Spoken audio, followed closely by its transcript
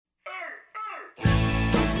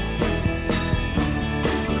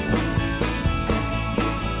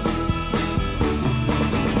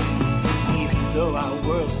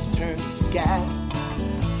has turned to scat.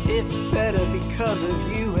 It's better because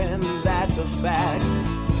of you, and that's a fact.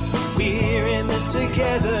 We're in this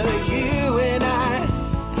together, you and I.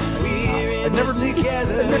 We're in this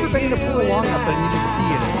together. I've never been in a pool long enough that I needed to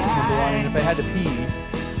pee in it. Number one, and if I had to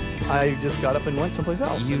pee, I just got up and went someplace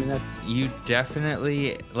else. You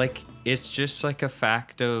definitely, like, it's just like a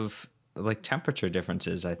fact of like temperature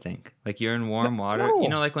differences, I think. Like, you're in warm water. No. You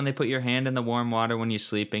know, like when they put your hand in the warm water when you're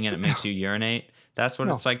sleeping and it makes you urinate? That's what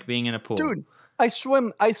it's like being in a pool. Dude, I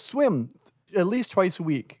swim at least twice a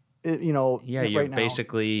week. Yeah, you're right now.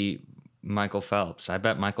 basically Michael Phelps. I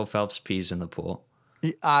bet Michael Phelps pees in the pool.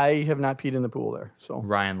 I have not peed in the pool there. So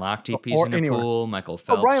Ryan Lochte pees in the pool. Michael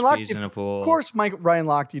Phelps pees in a pool. Of course, Ryan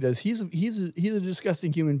Lochte does. He's a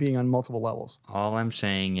disgusting human being on multiple levels. All I'm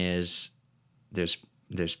saying is there's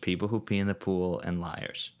people who pee in the pool and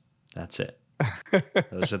liars. That's it.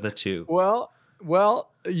 Those are the two. Well,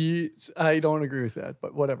 I don't agree with that,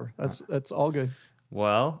 but whatever. That's all good.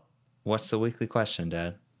 Well, what's the weekly question,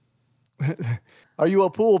 Dad? Are you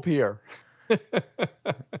a pool peer?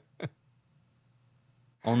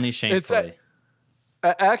 Only shamefully.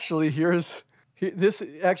 Actually, this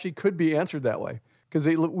actually could be answered that way, because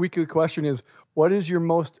the weekly question is, what is your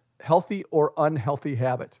most healthy or unhealthy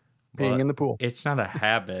habit? Being in the pool. It's not a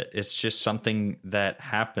habit. It's just something that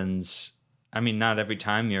happens. I mean, not every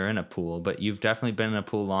time you're in a pool, but you've definitely been in a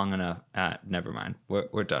pool long enough. Never mind.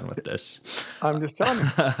 We're done with this. I'm just telling you.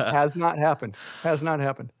 Has not happened. Has not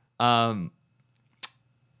happened.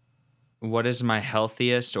 What is my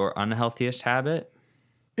healthiest or unhealthiest habit?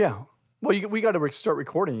 Yeah. Well, we got to start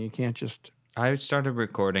recording. You can't just... I started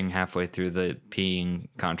recording halfway through the peeing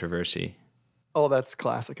controversy. Oh, that's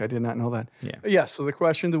classic. I did not know that. Yeah. Yes. So the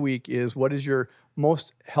question of the week is, what is your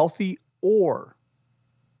most healthy or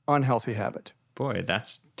unhealthy habit? Boy,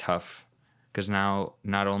 that's tough. Because now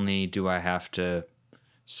not only do I have to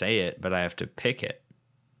say it, but I have to pick it.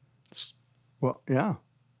 Well, yeah.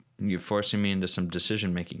 You're forcing me into some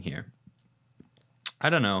decision making here. I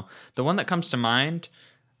don't know. The one that comes to mind,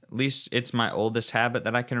 at least it's my oldest habit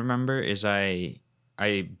that I can remember, is I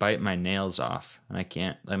bite my nails off, and I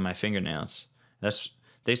can't, like my fingernails.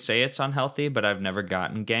 They say it's unhealthy, but I've never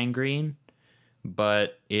gotten gangrene.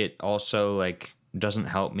 But it also like doesn't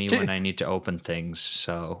help me when I need to open things.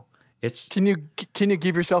 So it's. Can you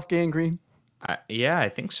give yourself gangrene? Yeah, I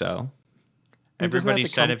think so. Everybody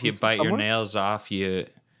said if you bite your nails off, you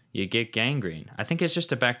get gangrene. I think it's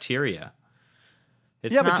just a bacteria.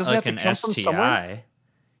 It's not doesn't like have to an come from STI. somewhere?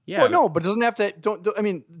 Yeah. Well, no, but it doesn't have to. Don't. I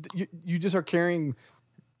mean, you just are carrying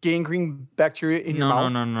gangrene bacteria in your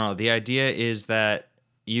mouth. No. The idea is that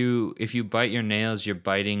if you bite your nails, you're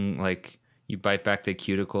biting, like, you bite back the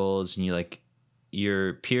cuticles, and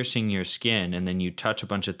you're piercing your skin, and then you touch a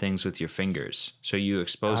bunch of things with your fingers. So you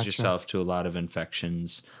expose yourself to a lot of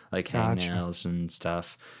infections, like hangnails and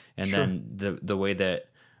stuff. And then the way that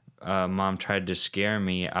Mom tried to scare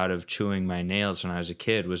me out of chewing my nails when I was a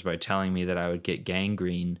kid was by telling me that I would get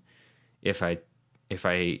gangrene if I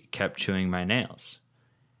kept chewing my nails.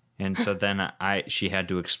 And so then she had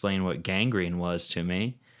to explain what gangrene was to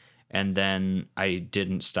me, and then I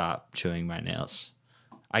didn't stop chewing my nails.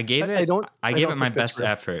 I gave it my best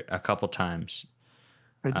effort a couple times.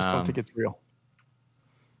 I just don't think it's real.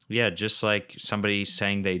 Yeah, just like somebody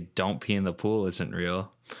saying they don't pee in the pool isn't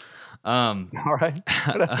real. All right.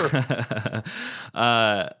 Whatever.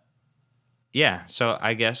 Yeah, so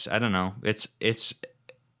I guess I don't know. It's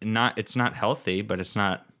not healthy, but it's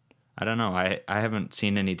not. I don't know. I haven't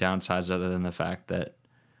seen any downsides other than the fact that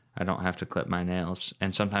I don't have to clip my nails,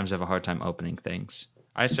 and sometimes I have a hard time opening things.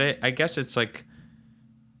 I guess it's like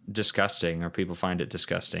disgusting, or people find it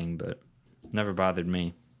disgusting, but never bothered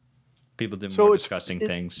me. People do more disgusting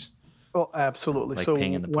things. Oh, absolutely. Like so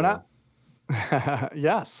peeing in the pool.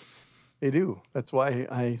 Yes, they do. That's why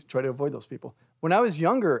I try to avoid those people. When I was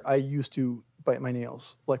younger, I used to bite my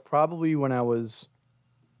nails, like probably when I was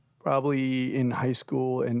in high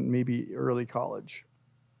school and maybe early college.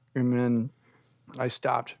 And then I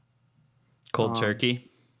stopped. Cold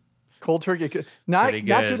turkey? Cold turkey. Not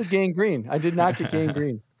to the gangrene. I did not get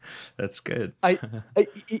gangrene. That's good.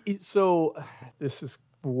 So this is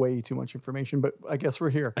way too much information, but I guess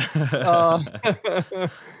we're here.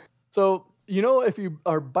 So, if you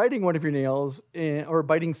are biting one of your nails or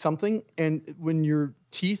biting something, and when your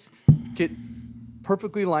teeth get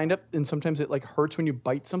perfectly lined up, and sometimes it like hurts when you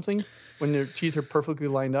bite something when your teeth are perfectly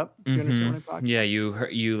lined up. Do you understand what I'm talking? Yeah,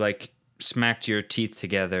 you like smacked your teeth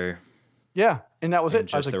together. Yeah, and that was it.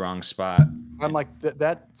 Just I was the like, wrong spot. I'm like,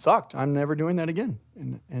 that sucked. I'm never doing that again,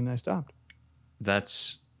 and I stopped.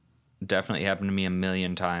 That's definitely happened to me a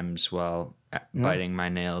million times while biting my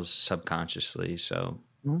nails subconsciously. So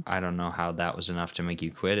I don't know how that was enough to make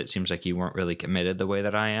you quit. It seems like you weren't really committed the way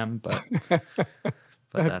that I am, but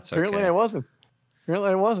that's Apparently okay. I wasn't.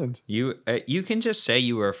 Apparently I wasn't. You can just say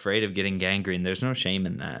you were afraid of getting gangrene. There's no shame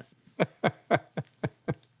in that.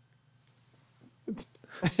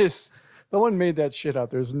 Someone made that shit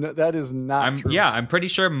up. That is not true. Yeah, I'm pretty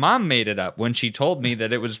sure Mom made it up when she told me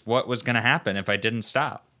that it was what was going to happen if I didn't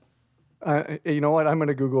stop. You know what? I'm going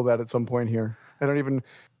to Google that at some point here. I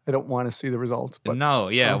don't want to see the results. But no,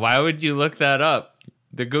 yeah. Why would you look that up?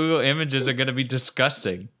 The Google images are going to be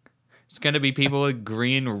disgusting. It's going to be people with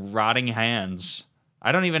green, rotting hands.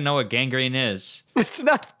 I don't even know what gangrene is. It's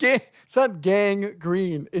not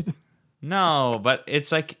gangrene. No, but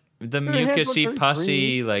it's like the mucousy,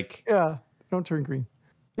 pussy, like yeah, don't turn green.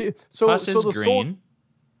 Pus is green.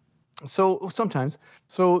 So sometimes,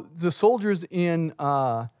 the soldiers in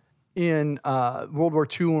World War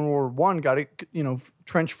II and World War I got it,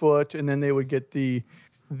 trench foot, and then they would get the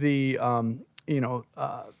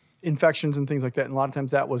infections and things like that. And a lot of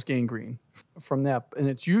times that was gangrene from that. And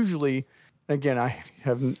it's usually, again,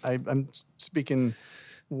 I'm speaking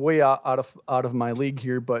way out of my league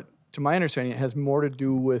here, but to my understanding, it has more to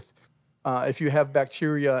do with if you have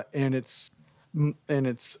bacteria and it's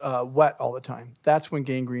wet all the time. That's when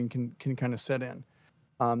gangrene can kind of set in,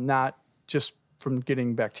 not just from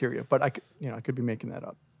getting bacteria. But I could be making that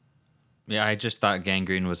up. Yeah, I just thought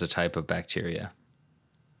gangrene was a type of bacteria.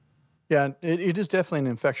 Yeah, it is definitely an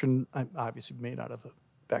infection, obviously made out of a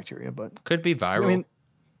bacteria, but could be viral. I mean,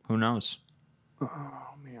 who knows?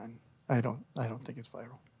 Oh man, I don't think it's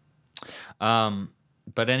viral.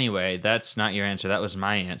 But anyway, that's not your answer. That was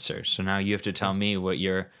my answer. So now you have to tell me what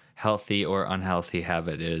your healthy or unhealthy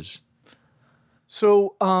habit is.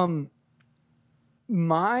 So,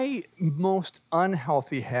 my most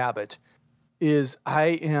unhealthy habit is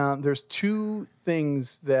there's two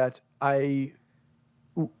things that I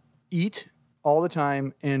eat all the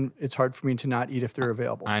time, and it's hard for me to not eat if they're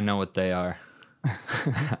available. I know what they are.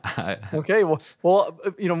 Okay, well,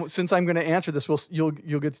 since I'm going to answer this, you'll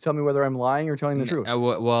get to tell me whether I'm lying or telling the truth.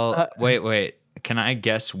 Wait. Can I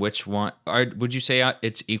guess which one? Or would you say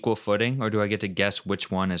it's equal footing, or do I get to guess which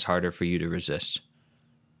one is harder for you to resist?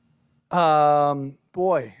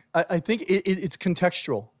 Boy, I think it's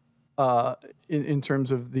contextual. In terms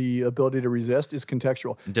of the ability to resist, is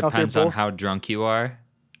contextual. Depends on how drunk you are,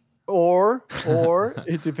 or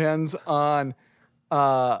it depends on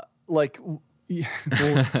where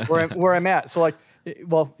I'm at. So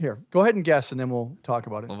here, go ahead and guess, and then we'll talk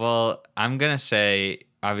about it. Well, I'm gonna say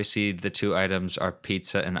obviously the two items are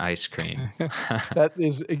pizza and ice cream. That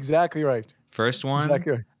is exactly right. First one,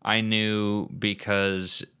 exactly right. I knew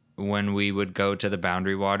because when we would go to the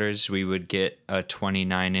Boundary Waters, we would get a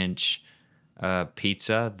 29-inch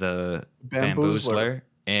pizza, the Bamboozler,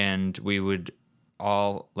 and we would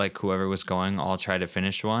all, like whoever was going, all try to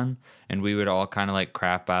finish one, and we would all kind of like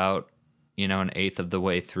crap out, an eighth of the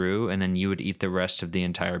way through, and then you would eat the rest of the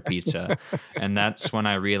entire pizza. And that's when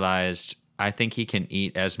I realized I think he can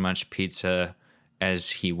eat as much pizza as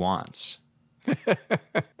he wants.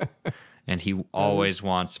 And he always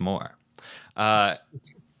wants more.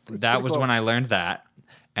 That was when I learned that.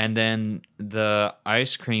 And then the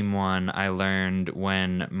ice cream one I learned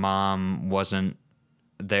when Mom wasn't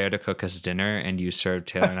there to cook us dinner, and you served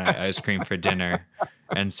Taylor and I ice cream for dinner,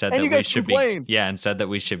 and said that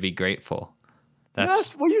we should be grateful.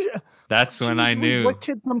 That's when I knew. What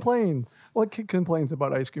kid complains? What kid complains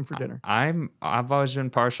about ice cream for dinner? I've always been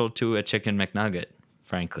partial to a chicken McNugget,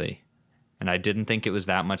 frankly. And I didn't think it was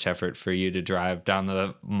that much effort for you to drive down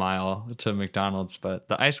the mile to McDonald's, but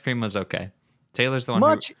the ice cream was okay. Taylor's the one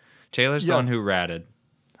who ratted.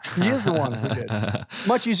 He is the one who did.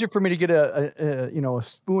 Much easier for me to get a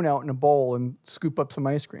spoon out in a bowl and scoop up some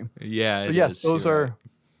ice cream. Yeah. So yes, those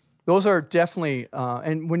are definitely.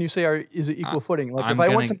 And when you say is it equal footing? Like if I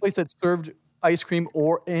went someplace that served ice cream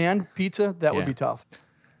and pizza, that would be tough.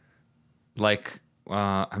 Like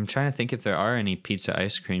I'm trying to think if there are any pizza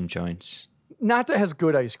ice cream joints. Not that has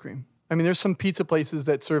good ice cream. I mean, there's some pizza places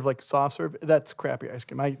that serve like soft serve. That's crappy ice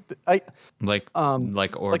cream. Like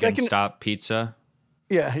Oregon Stop Pizza.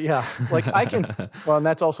 Yeah. Like I can. Well, and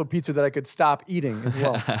that's also pizza that I could stop eating as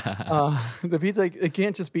well. The pizza, it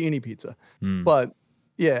can't just be any pizza. But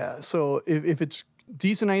yeah, so if it's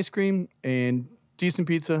decent ice cream and decent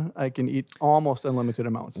pizza, I can eat almost unlimited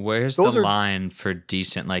amounts. Where's the line for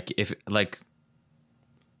decent? Like if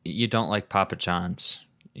you don't like Papa John's,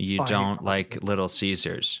 you don't like Little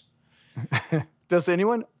Caesars. Does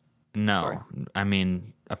anyone? No. Sorry. I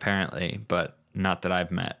mean, apparently, but not that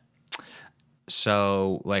I've met.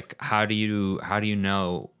 So like, how do you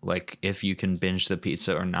know like if you can binge the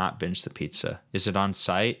pizza or not binge the pizza? Is it on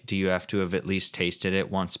site? Do you have to have at least tasted it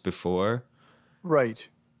once before? Right.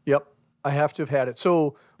 Yep. I have to have had it.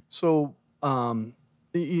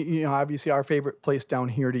 You know, obviously our favorite place down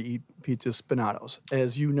here to eat pizza is Spinato's.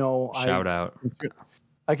 As you know, Shout out.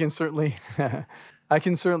 I can certainly I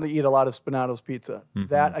can certainly eat a lot of Spinato's pizza.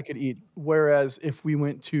 That I could eat. Whereas if we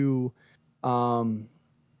went to some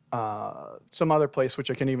other place,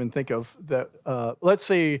 which I can't even think of, that let's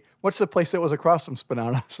say, what's the place that was across from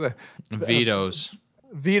Spinato's? Vito's.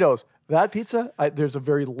 Vito's. That pizza, there's a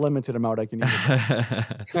very limited amount I can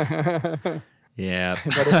eat. Yeah.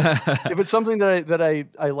 But if it's something that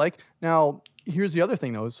I like. Now, here's the other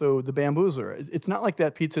thing though. So the Bamboozler, it's not like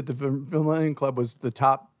that pizza at the Vermilion Club was the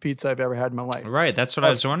top pizza I've ever had in my life. Right. That's what I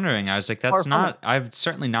was wondering. I was like, that's not, I've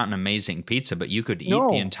certainly not an amazing pizza, but you could eat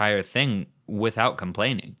the entire thing without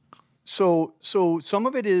complaining. So some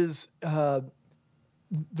of it is the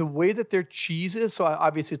way that their cheese is. So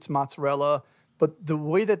obviously it's mozzarella, but the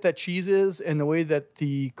way that cheese is and the way that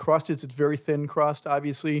the crust is, it's very thin crust,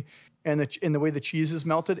 obviously. And the way the cheese is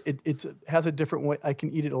melted, it has a different way. I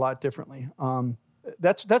can eat it a lot differently.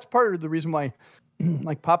 That's part of the reason why,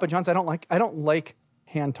 like Papa John's, I don't like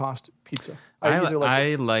hand tossed pizza. I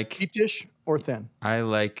either like deep dish or thin. I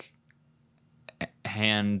like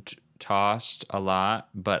hand tossed a lot,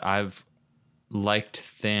 but I've liked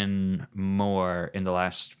thin more in the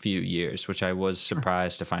last few years, which I was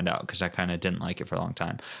surprised to find out because I kind of didn't like it for a long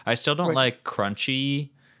time. I still don't like crunchy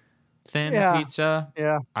thin pizza.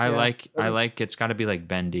 I like it's got to be like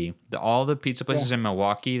bendy. All the pizza places in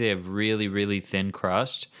Milwaukee, they have really, really thin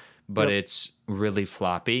crust, but it's really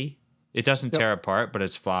floppy. It doesn't tear apart, but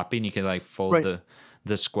it's floppy, and you can like fold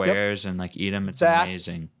the squares and like eat them. It's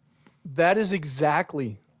amazing. That is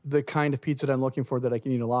exactly the kind of pizza that I'm looking for that I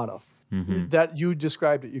can eat a lot of. That you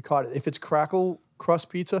described it, you caught it. If it's crackle crust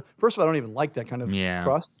pizza, first of all, I don't even like that kind of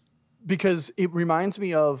crust because it reminds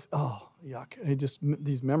me of, oh, yuck.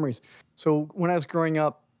 These memories. So when I was growing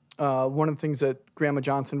up, one of the things that Grandma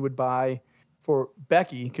Johnson would buy for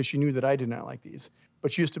Becky, because she knew that I did not like these,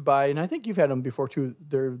 but she used to buy, and I think you've had them before too,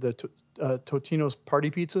 they're the Totino's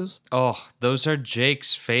party pizzas. Oh, those are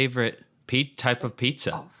Jake's favorite type of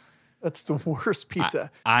pizza. Oh, that's the worst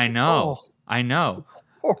pizza. I know. I know.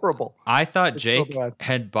 Horrible. I thought Jake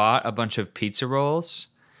had bought a bunch of pizza rolls.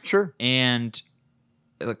 Sure. And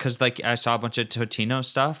because like I saw a bunch of Totino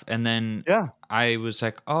stuff, and then I was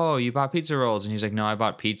like, "Oh, you bought pizza rolls?" And he's like, "No, I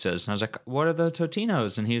bought pizzas." And I was like, "What are the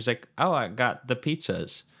Totinos?" And he was like, "Oh, I got the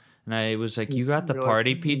pizzas." And I was like, "You got the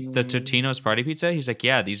party pizza, the Totino's party pizza?" He's like,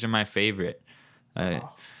 "Yeah, these are my favorite." And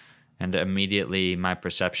immediately my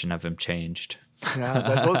perception of him changed.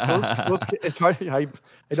 Yeah, those it's hard. I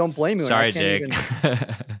don't blame you. Sorry, Jake.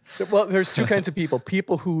 Well, there's two kinds of people: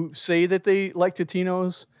 people who say that they like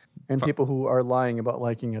Totino's, and people who are lying about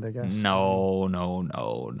liking it, I guess. No.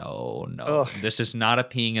 Ugh. This is not a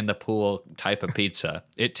peeing in the pool type of pizza.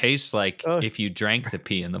 It tastes like if you drank the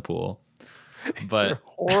pee in the pool. But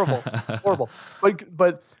horrible.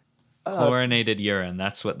 But chlorinated urine.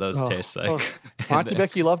 That's what those taste like. Auntie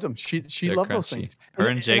Becky loved them. She loved crunchy. those things. Her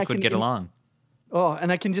and Jake would get along. Oh,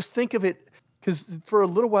 and I can just think of it because for a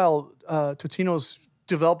little while, Totino's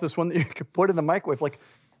developed this one that you could put in the microwave. Like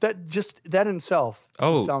that in itself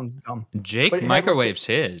sounds dumb. Jake microwaves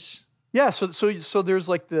his. Yeah, so there's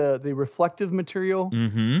like the reflective material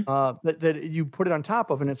that you put it on top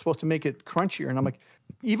of, and it's supposed to make it crunchier. And I'm like,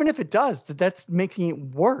 even if it does, that's making it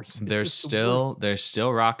worse. They're still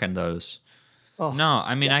rocking those. Oh, no,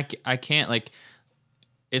 I mean I can't like.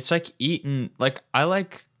 It's like eating like I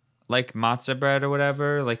like matzah bread or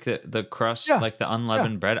whatever, like the crust, like the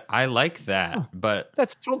unleavened bread. I like that, but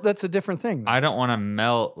that's a different thing. I don't want to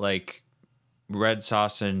melt like red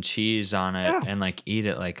sauce and cheese on it and like eat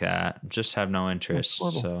it like that. Just have no interest.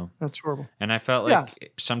 That's horrible. And I felt like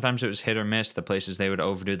sometimes it was hit or miss. The places they would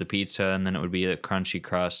overdo the pizza, and then it would be a crunchy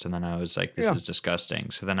crust, and then I was like, this is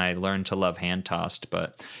disgusting. So then I learned to love hand tossed,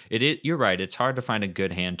 but you're right. It's hard to find a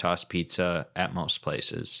good hand tossed pizza at most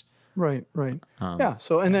places. Right. Yeah.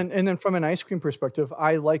 So and then from an ice cream perspective,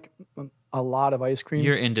 I like a lot of ice cream.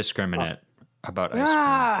 You're indiscriminate about ice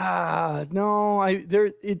cream. No, I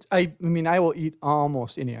mean, I will eat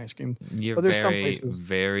almost any ice cream. You're but there's some places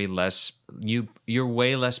very less. You're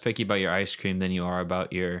way less picky about your ice cream than you are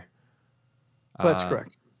about your. That's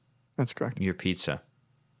correct. That's correct. Your pizza.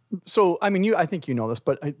 So I mean, I think you know this,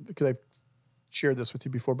 but because I've shared this with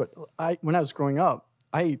you before. But when I was growing up,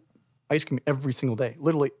 I ice cream every single day,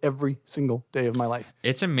 literally every single day of my life.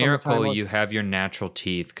 It's a From the time I miracle was- you have your natural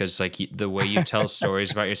teeth, because like the way you tell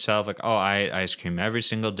stories about yourself, like, oh, I ate ice cream every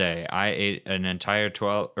single day. I ate an entire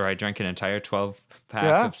 12, or I drank an entire 12 pack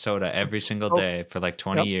Yeah. of soda every single Oh, day for like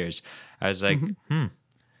 20 yep. years. I was like,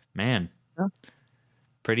 man, Yeah.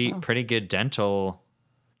 pretty good dental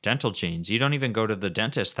genes. You don't even go to the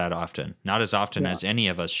dentist that often. Not as often as any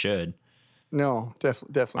of us should. No,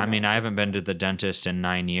 definitely. I mean, not. I haven't been to the dentist in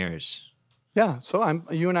 9 years. Yeah. So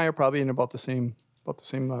you and I are probably in about the same.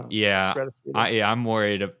 Yeah, stratosphere. I'm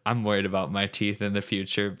worried about my teeth in the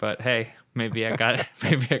future, but hey, maybe I got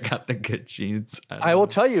the good genes. I will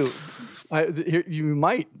tell you, you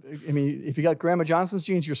might. I mean, if you got Grandma Johnson's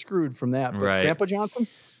genes, you're screwed from that. But Right. Grandpa Johnson,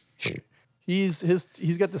 he's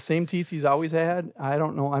got the same teeth he's always had. I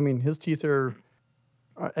don't know. I mean, his teeth are.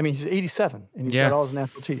 I mean, he's 87 and he's Yeah. got all his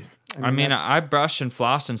natural teeth. I mean, that's- I brush and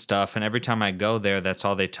floss and stuff, and every time I go there, that's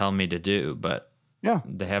all they tell me to do. But yeah.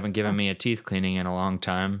 they haven't given me a teeth cleaning in a long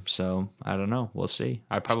time, so I don't know. We'll see.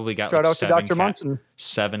 I probably got Shout like out to Dr. Munson.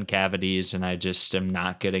 7 cavities, and I just am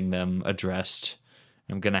not getting them addressed.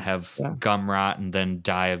 I'm gonna have gum rot and then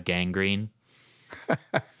die of gangrene.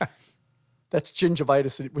 That's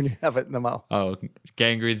gingivitis when you have it in the mouth. Oh,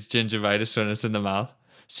 gangrene's gingivitis when it's in the mouth.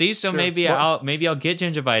 See, so Sure. maybe Well- I'll get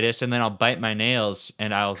gingivitis and then I'll bite my nails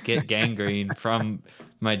and I'll get gangrene from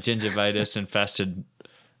my gingivitis infested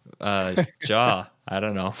jaw. I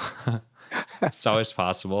don't know. It's always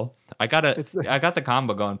possible. I got the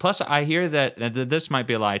combo going. Plus, I hear that this might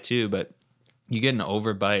be a lie too, but you get an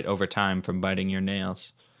overbite over time from biting your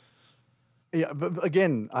nails. Yeah, but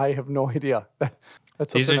again, I have no idea.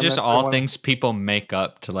 That's These are something I'm just not- I all wanna- things people make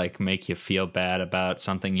up to like make you feel bad about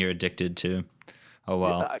something you're addicted to. Oh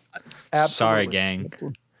well. Absolutely. Sorry, gang.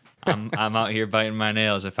 I'm out here biting my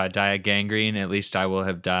nails. If I die of gangrene, at least I will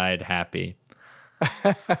have died happy.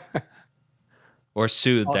 Or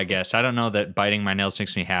soothed, I Awesome. guess. I don't know that biting my nails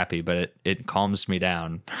makes me happy, but it calms me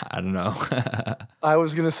down. I don't know. I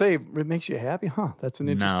was gonna say it makes you happy, huh? That's an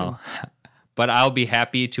interesting. No. But I'll be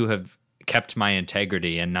happy to have kept my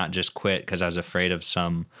integrity and not just quit because I was afraid of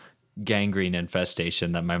some gangrene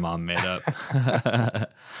infestation that my mom made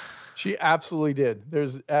up. She absolutely did.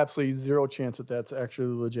 There's absolutely zero chance that that's actually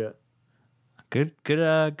legit. Good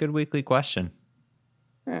weekly question.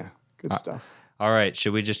 Yeah, good stuff. All right,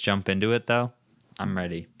 should we just jump into it though? I'm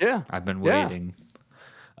ready. Yeah. I've been Yeah. waiting.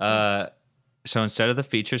 So instead of the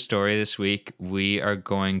feature story this week, we are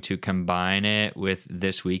going to combine it with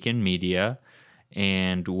This Week in Media.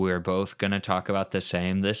 And we're both going to talk about the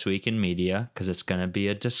same This Week in Media because it's going to be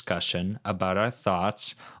a discussion about our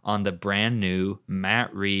thoughts on the brand new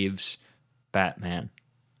Matt Reeves Batman.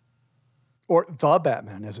 Or The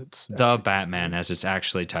Batman, as it's. The Batman, as it's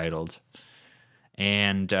actually titled.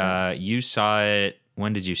 And you saw it.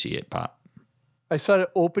 When did you see it, Pop? I saw it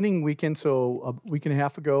opening weekend, so a week and a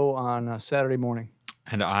half ago on a Saturday morning.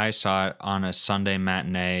 And I saw it on a Sunday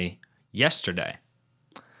matinee yesterday.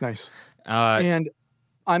 Nice. Uh, And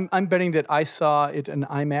I'm betting that I saw it in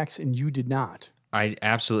IMAX and you did not. I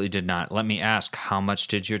absolutely did not. Let me ask, how much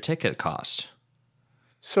did your ticket cost?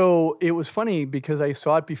 So it was funny because I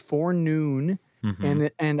saw it before noon,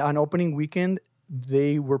 and on opening weekend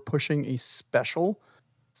they were pushing a special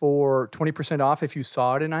for 20% off if you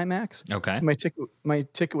saw it in IMAX. Okay. My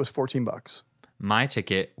ticket was $14. My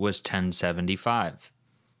ticket was $10.75.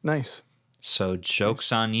 Nice. So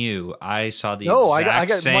joke's on you. I saw the I exact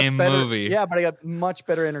got same much better, movie. Yeah, but I got much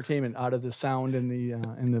better entertainment out of the sound and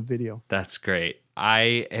the video. That's great.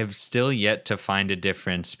 I have still yet to find a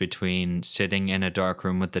difference between sitting in a dark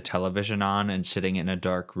room with the television on and sitting in a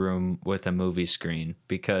dark room with a movie screen,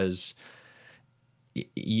 because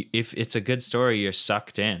if it's a good story, you're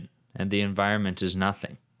sucked in and the environment is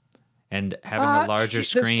nothing. And having a larger the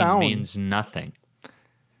screen sound. means nothing.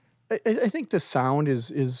 I think the sound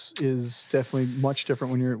is definitely much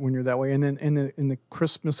different when you're that way, and then in the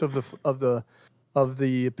crispness of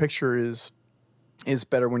the picture is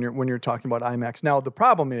better when you're talking about IMAX. Now the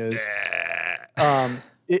problem is,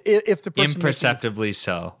 if the person Imperceptibly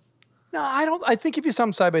so. No, I don't. I think if you saw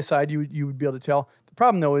them side by side, you would be able to tell. The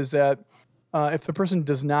problem though is that if the person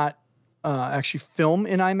does not actually film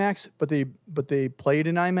in IMAX, but they play it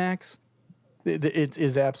in IMAX, it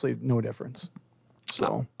is absolutely no difference.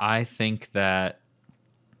 So I think that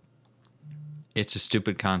it's a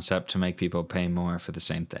stupid concept to make people pay more for the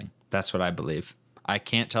same thing. That's what I believe. I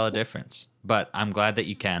can't tell a difference, but I'm glad that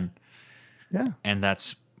you can. yeah. And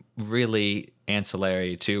that's really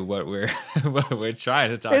ancillary to what we're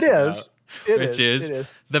trying to talk It about. is. It which is. is It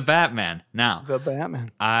is. the Batman. Now, The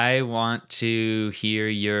Batman. I want to hear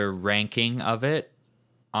your ranking of it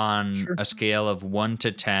on Sure. a scale of 1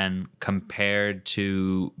 to 10 compared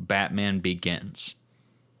to Batman Begins.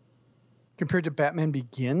 Compared to Batman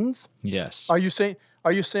Begins? Yes. Are you saying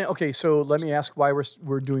okay, so let me ask why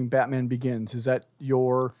we're doing Batman Begins. Is that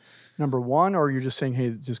your number one, or you're just saying, hey,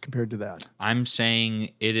 just compared to that? I'm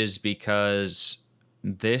saying it is because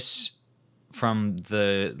this, from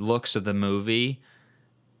the looks of the movie,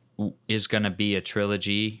 is going to be a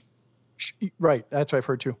trilogy. Right, that's what I've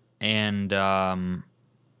heard too. And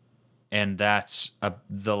that's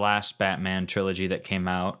the last Batman trilogy that came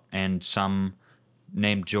out, and some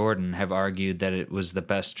named Jordan have argued that it was the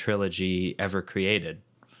best trilogy ever created,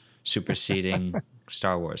 superseding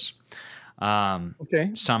Star Wars.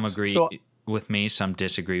 Okay. Some agree with me, some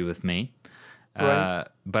disagree with me. Right.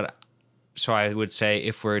 But so I would say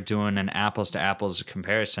if we're doing an apples to apples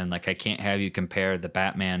comparison, like I can't have you compare the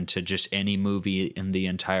Batman to just any movie in the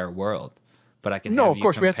entire world. But I can No, have of you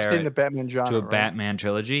course we have to compare stay in it the Batman genre. to a right? Batman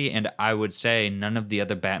trilogy, and I would say none of the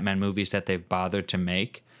other Batman movies that they've bothered to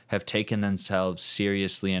make have taken themselves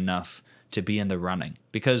seriously enough to be in the running,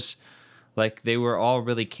 because like they were all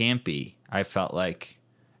really campy. I felt like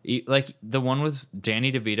the one with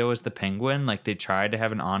Danny DeVito as the Penguin, like they tried to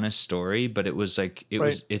have an honest story, but it was like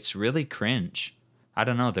it's really cringe. I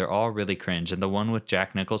don't know, they're all really cringe. And the one with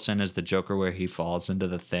Jack Nicholson as the Joker where he falls into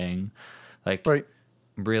the thing, like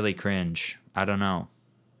really cringe. I don't know.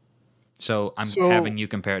 So I'm having you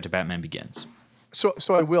compare it to Batman Begins. So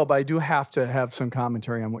I will, but I do have to have some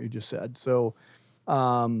commentary on what you just said. So,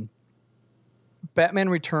 Batman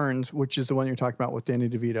Returns, which is the one you're talking about with Danny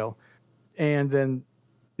DeVito, and then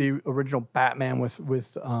the original Batman with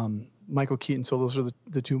Michael Keaton. So those are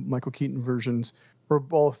the two Michael Keaton versions. Were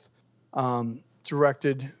both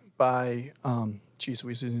directed by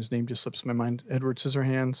his name just slips my mind. Edward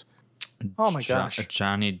Scissorhands. Oh my gosh,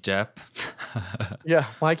 Johnny Depp. Yeah,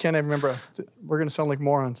 why can't I remember? We're gonna sound like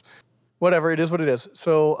morons. Whatever, it is what it is.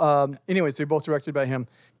 So, anyways, they're both directed by him.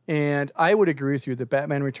 And I would agree with you that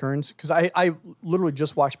Batman Returns, because I literally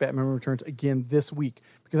just watched Batman Returns again this week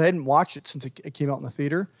because I hadn't watched it since it came out in the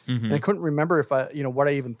theater. Mm-hmm. And I couldn't remember if what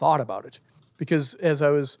I even thought about it. Because as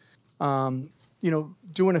I was,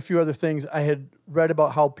 doing a few other things, I had read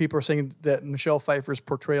about how people are saying that Michelle Pfeiffer's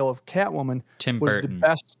portrayal of Catwoman was the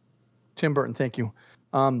best. Tim Burton, thank you.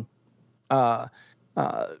 Catwoman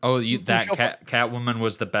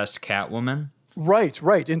was the best Catwoman?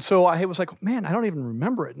 Right. And so I was like, man, I don't even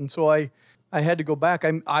remember it. And so I had to go back.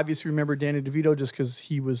 I obviously remember Danny DeVito just because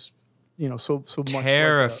he was, so much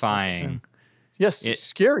terrifying. Yes,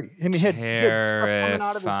 scary. I mean, he had stuff coming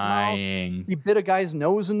out of his mouth. He bit a guy's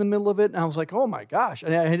nose in the middle of it, and I was like, oh my gosh.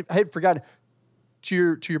 And I had forgotten.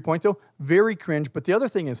 To your point, though, very cringe. But the other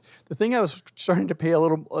thing is, the thing I was starting to pay a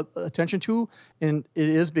little attention to, and it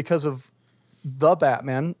is because of the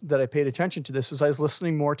Batman that I paid attention to this, is I was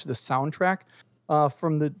listening more to the soundtrack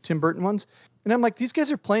from the Tim Burton ones. And I'm like, these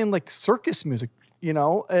guys are playing like circus music, and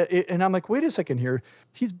I'm like, wait a second here.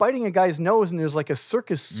 He's biting a guy's nose and there's like a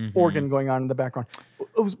circus organ going on in the background.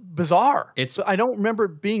 It was bizarre. I don't remember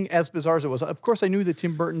it being as bizarre as it was. Of course, I knew that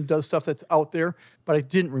Tim Burton does stuff that's out there, but I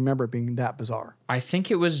didn't remember it being that bizarre. I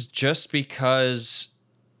think it was just because,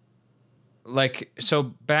 so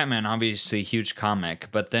Batman, obviously huge comic,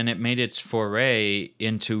 but then it made its foray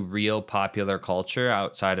into real popular culture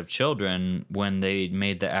outside of children when they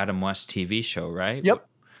made the Adam West TV show, right? Yep.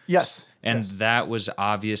 Yes. And that was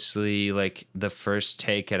obviously like the first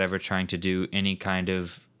take at ever trying to do any kind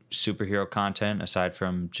of superhero content aside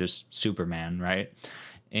from just Superman, right?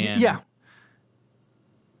 And yeah.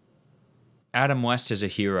 Adam West is a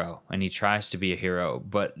hero and he tries to be a hero,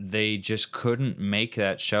 but they just couldn't make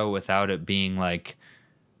that show without it being like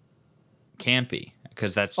campy,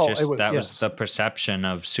 because that's was the perception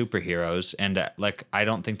of superheroes. And I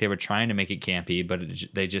don't think they were trying to make it campy, but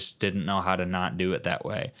they just didn't know how to not do it that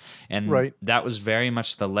way. And that was very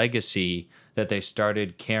much the legacy that they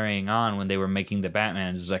started carrying on when they were making the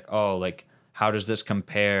Batmans. It's like, how does this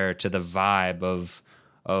compare to the vibe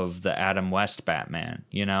of the Adam West Batman,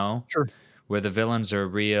 Sure. Where the villains are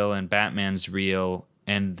real and Batman's real,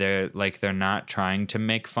 and they're not trying to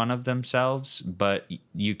make fun of themselves, but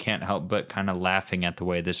you can't help but kind of laughing at the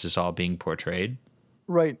way this is all being portrayed.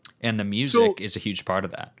 Right. And the music is a huge part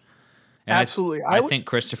of that. And absolutely. I think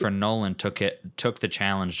Christopher Nolan took the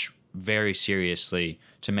challenge very seriously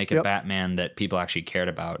to make a Batman that people actually cared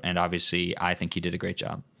about. And obviously I think he did a great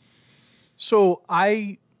job. So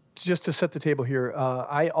just to set the table here,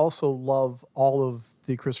 I also love all of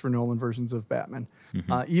the Christopher Nolan versions of Batman.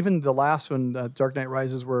 Even the last one, Dark Knight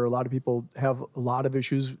Rises, where a lot of people have a lot of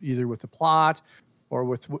issues either with the plot or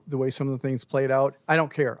with the way some of the things played out. I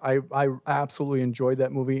don't care. I absolutely enjoyed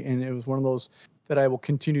that movie, and it was one of those that I will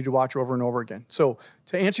continue to watch over and over again. So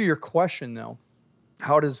to answer your question, though,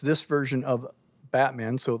 how does this version of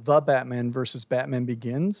Batman, so the Batman versus Batman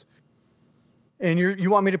Begins, and you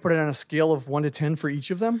want me to put it on a scale of 1 to 10 for each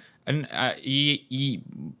of them? And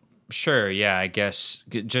sure, yeah, I guess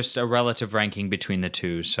just a relative ranking between the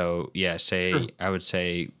two. So yeah, Sure. I would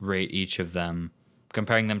say rate each of them,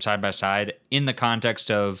 comparing them side by side in the context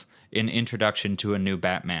of an introduction to a new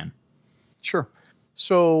Batman. Sure.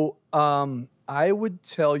 So I would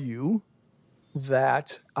tell you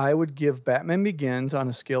that I would give Batman Begins on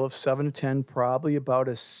a scale of 7 to 10, probably about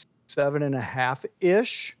a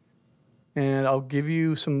 7.5-ish. And I'll give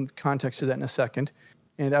you some context to that in a second.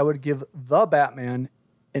 And I would give The Batman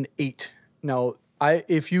an 8. Now,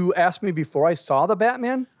 if you asked me before I saw The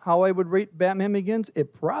Batman how I would rate Batman Begins,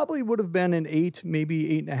 it probably would have been an 8,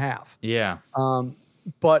 maybe 8.5. Yeah.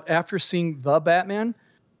 But after seeing The Batman,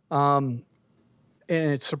 and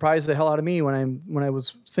it surprised the hell out of me when I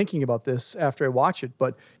was thinking about this after I watched it.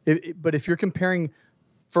 But if you're comparing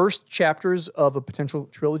first chapters of a potential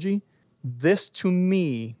trilogy, this to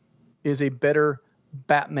me is a better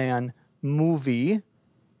Batman movie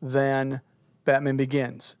than Batman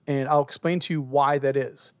Begins. And I'll explain to you why that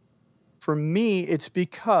is. For me, it's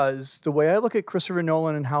because the way I look at Christopher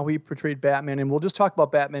Nolan and how he portrayed Batman, and we'll just talk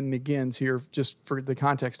about Batman Begins here just for the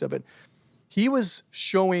context of it. He was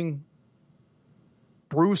showing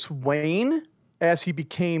Bruce Wayne as he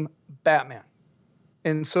became Batman.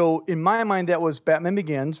 And so in my mind, that was Batman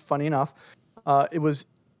Begins, funny enough. It was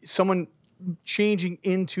someone changing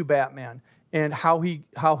into Batman and how he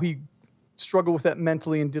struggled with that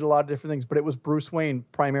mentally and did a lot of different things, but it was Bruce Wayne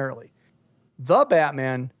primarily. The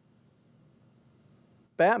Batman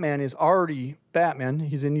is already Batman.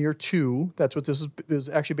 He's in year 2. That's what this is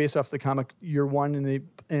actually based off the comic year 1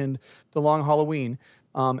 and the Long Halloween.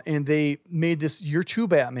 And they made this year 2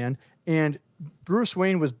 Batman, and Bruce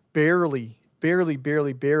Wayne was barely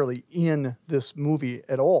in this movie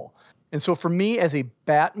at all. And so for me, as a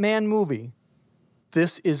Batman movie,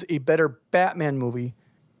 this is a better Batman movie.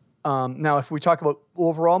 Now, if we talk about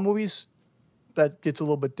overall movies, that gets a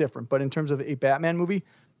little bit different. But in terms of a Batman movie,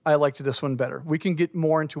 I liked this one better. We can get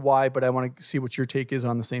more into why, but I want to see what your take is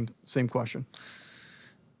on the same question.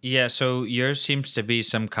 Yeah, so yours seems to be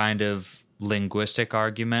some kind of linguistic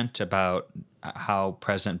argument about how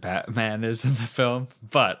present Batman is in the film,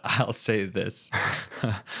 but I'll say this.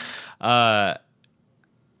 I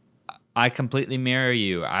completely mirror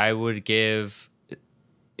you. I would give,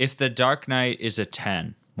 if The Dark Knight is a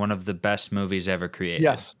 10, one of the best movies ever created.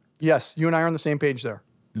 Yes, you and I are on the same page there.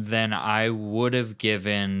 Then I would have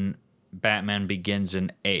given Batman Begins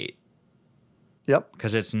an 8. Yep.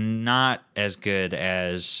 Because it's not as good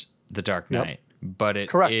as The Dark Knight, but it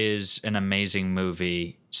is an amazing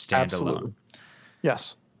movie standalone. Absolutely.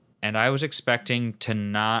 Yes. And I was expecting to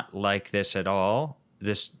not like this at all,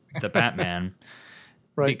 the Batman,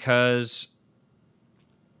 right. Because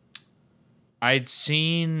I'd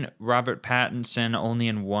seen Robert Pattinson only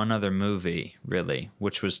in one other movie, really,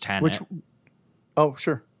 which was Tenet. Oh,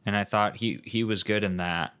 sure. And I thought he was good in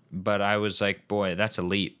that, but I was like, boy, that's a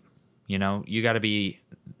leap. You know, you got to be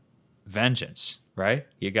vengeance, right?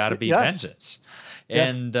 You got to be vengeance.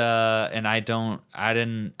 Yes. And I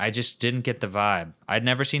just didn't get the vibe. I'd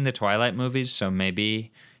never seen the Twilight movies, so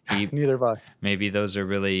maybe neither have I. Maybe those are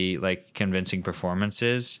really like convincing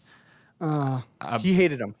performances. He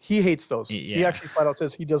hated them. He hates those. Yeah. He actually flat out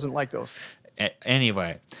says he doesn't like those.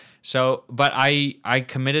 Anyway, so but I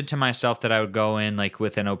committed to myself that I would go in like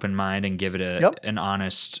with an open mind and give it an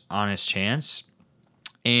honest chance.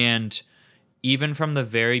 And even from the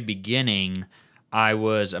very beginning, I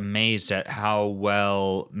was amazed at how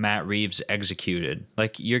well Matt Reeves executed.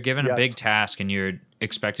 Like, you're given a big task and you're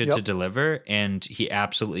expected to deliver, and he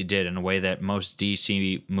absolutely did in a way that most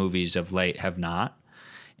DC movies of late have not.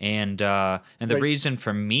 And the reason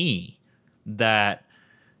for me that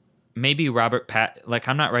maybe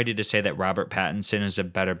I'm not ready to say that Robert Pattinson is a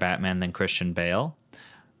better Batman than Christian Bale,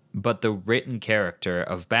 but the written character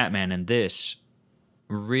of Batman in this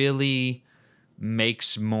really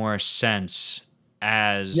makes more sense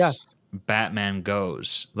as Batman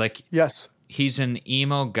goes. Like, he's an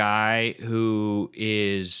emo guy who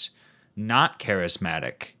is not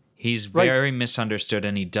charismatic. He's very misunderstood,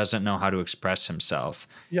 and he doesn't know how to express himself.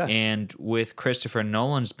 Yes. And with Christopher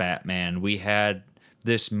Nolan's Batman, we had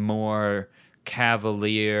this more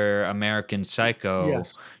cavalier American Psycho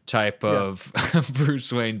type of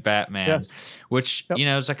Bruce Wayne Batman, which, you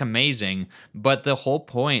know, is like amazing. But the whole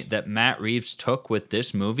point that Matt Reeves took with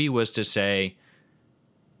this movie was to say,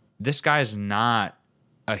 this guy's not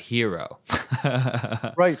a hero.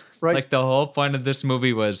 Right. Like, the whole point of this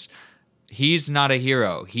movie was, He's not a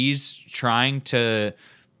hero. He's trying to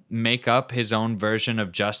make up his own version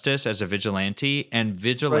of justice as a vigilante, and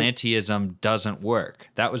vigilanteism doesn't work.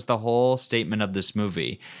 That was the whole statement of this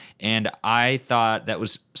movie. And I thought that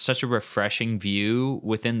was such a refreshing view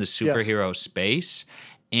within the superhero space.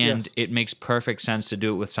 And it makes perfect sense to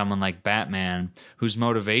do it with someone like Batman, whose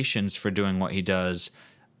motivations for doing what he does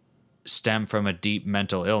stem from a deep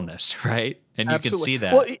mental illness, right? And you can see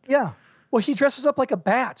that. Well, yeah. Well, he dresses up like a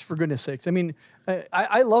bat, for goodness sakes. I mean,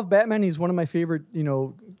 I love Batman. He's one of my favorite,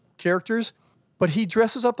 characters, but he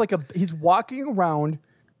dresses up he's walking around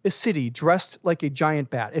a city dressed like a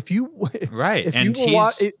giant bat. He's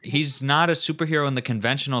not a superhero in the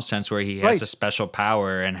conventional sense where he has a special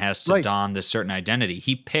power and has to don this certain identity.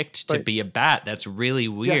 He picked to be a bat. That's really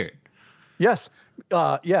weird. Yes.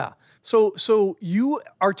 Yeah. So you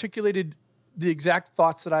articulated the exact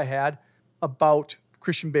thoughts that I had about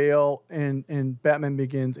Christian Bale and Batman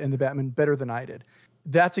Begins and the Batman better than I did.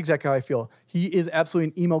 That's exactly how I feel. He is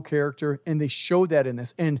absolutely an emo character, and they showed that in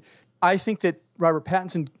this. And I think that Robert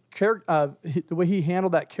Pattinson, the way he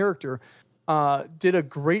handled that character, did a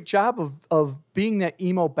great job of being that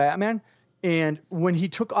emo Batman. And when he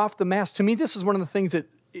took off the mask, to me, this is one of the things that,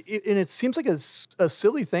 and it seems like a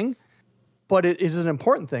silly thing, but it is an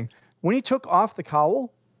important thing. When he took off the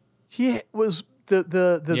cowl, he was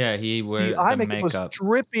the eye makeup was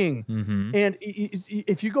dripping. Mm-hmm. And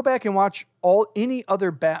if you go back and watch any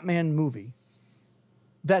other Batman movie,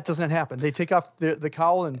 that doesn't happen. They take off the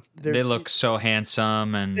cowl and they look so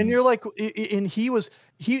handsome, and you're like, and he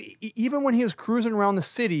even when he was cruising around the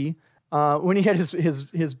city, when he had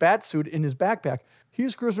his bat suit in his backpack, he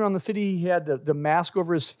was cruising around the city. He had the mask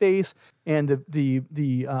over his face, and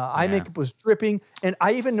the eye makeup was dripping. And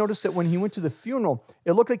I even noticed that when he went to the funeral,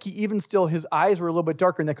 it looked like his eyes were a little bit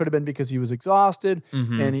darker, and that could have been because he was exhausted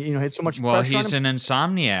and he had so much pressure on him. Well, he's an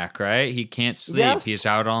insomniac, right? He can't sleep. Yes. He's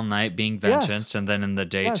out all night being vengeance, and then in the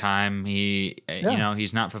daytime,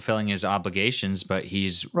 he's not fulfilling his obligations, but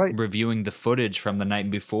he's reviewing the footage from the night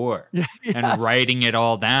before and writing it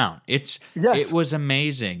all down. It was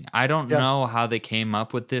amazing. I don't know how they came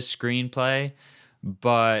up with this screenplay,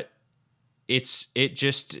 but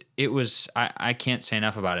I can't say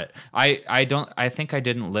enough about it. I think I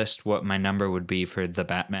didn't list what my number would be for the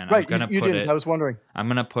Batman. Right, you didn't. I was wondering. I'm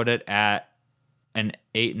gonna put it at an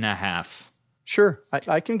 8.5. Sure,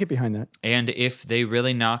 I can get behind that. And if they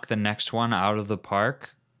really knock the next one out of the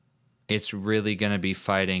park, it's really gonna be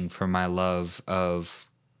fighting for my love of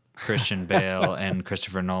Christian Bale and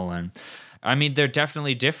Christopher Nolan. I mean, they're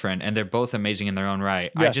definitely different, and they're both amazing in their own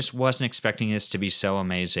right. Yes. I just wasn't expecting this to be so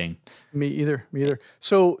amazing. Me either.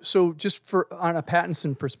 So just on a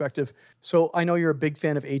Pattinson perspective, so I know you're a big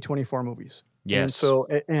fan of A24 movies. Yes.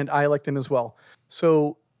 And I like them as well.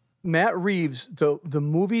 So Matt Reeves, the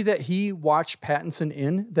movie that he watched Pattinson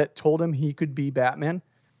in that told him he could be Batman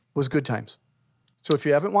was Good Times. So if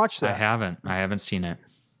you haven't watched that. I haven't seen it.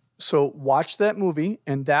 So watch that movie,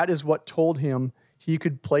 and that is what told him he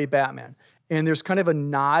could play Batman. And there's kind of a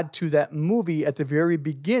nod to that movie at the very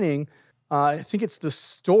beginning. I think it's the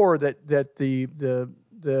store that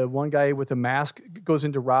the one guy with a mask goes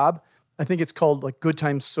into rob. I think it's called like Good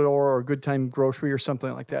Time Store or Good Time Grocery or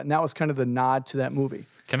something like that. And that was kind of the nod to that movie.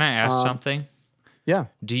 Can I ask something? Yeah.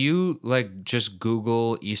 Do you just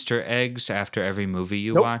Google Easter eggs after every movie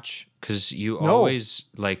you watch? Because you always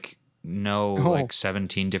know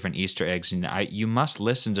 17 different Easter eggs, and you must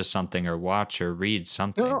listen to something or watch or read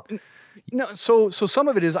something. No, so some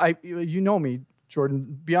of it is me,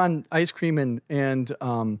 Jordan. Beyond ice cream and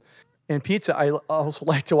pizza, I also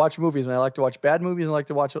like to watch movies, and I like to watch bad movies, and I like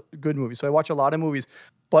to watch good movies. So I watch a lot of movies.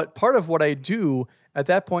 But part of what I do at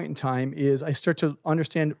that point in time is I start to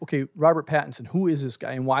understand, okay, Robert Pattinson, who is this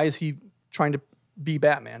guy, and why is he trying to be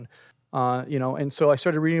Batman? And so I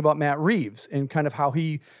started reading about Matt Reeves and kind of how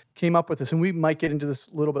he came up with this. And we might get into this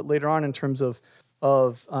a little bit later on in terms of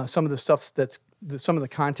some of the stuff some of the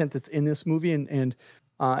content that's in this movie and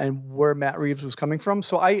where Matt Reeves was coming from.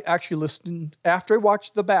 So I actually listened after I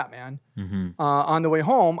watched The Batman. Mm-hmm. On the way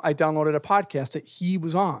home, I downloaded a podcast that he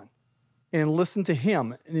was on and listened to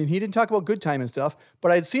him. And he didn't talk about Good Time and stuff,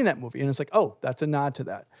 but I had seen that movie, and it's like, oh, that's a nod to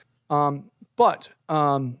that.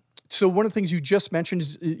 So one of the things you just mentioned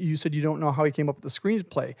is you said you don't know how he came up with the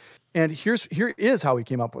screenplay, and here is how he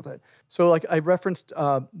came up with it. So like I referenced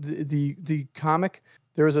the comic.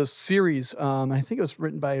 There was a series, I think it was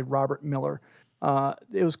written by Robert Miller.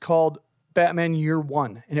 It was called Batman Year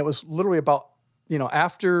One, and it was literally about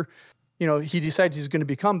after he decides he's going to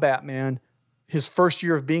become Batman, his first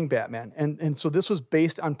year of being Batman, and so this was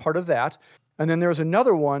based on part of that. And then there was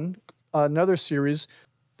another series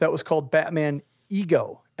that was called Batman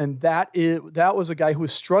Ego. And that was a guy who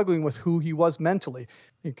was struggling with who he was mentally.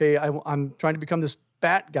 Okay, I'm trying to become this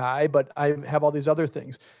Bat guy, but I have all these other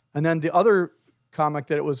things. And then the other comic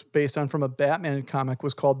that it was based on from a Batman comic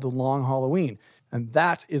was called The Long Halloween. And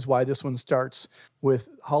that is why this one starts with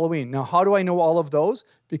Halloween. Now, how do I know all of those?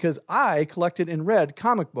 Because I collected and read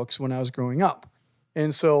comic books when I was growing up.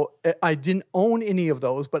 And so I didn't own any of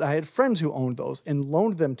those, but I had friends who owned those and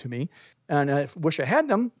loaned them to me. And I wish I had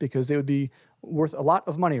them because they would be worth a lot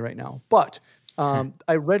of money right now. But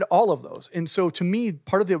I read all of those. And so to me,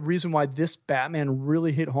 part of the reason why this Batman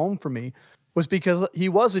really hit home for me was because he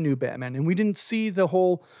was a new Batman. And we didn't see the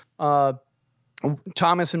whole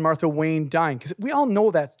Thomas and Martha Wayne dying, because we all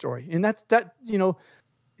know that story. And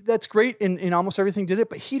that's great in almost everything did it,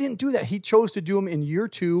 but he didn't do that. He chose to do them in year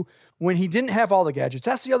 2 when he didn't have all the gadgets.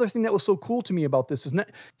 That's the other thing that was so cool to me about this, is that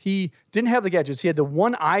he didn't have the gadgets. He had the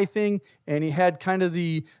one eye thing, and he had kind of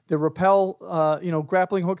the rappel,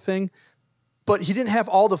 grappling hook thing, but he didn't have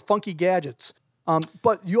all the funky gadgets.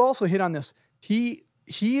 But you also hit on this. He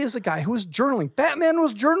is a guy who was journaling. Batman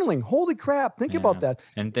was journaling. Holy crap. Think about that.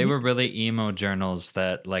 And they were really emo journals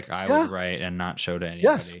that I would write and not show to anybody.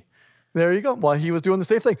 Yes. There you go. Well, he was doing the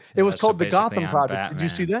same thing. It was called the Gotham Project. Batman. Did you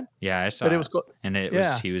see that? Yeah, I saw it. It was called, and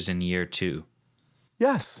he was in year 2.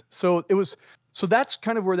 Yes. So that's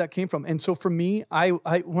kind of where that came from. And so for me, I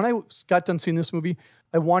when I got done seeing this movie,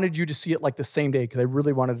 I wanted you to see it like the same day, because I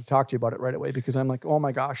really wanted to talk to you about it right away, because I'm like, oh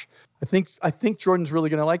my gosh, I think Jordan's really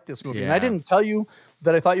going to like this movie. Yeah. And I didn't tell you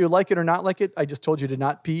that I thought you'd like it or not like it. I just told you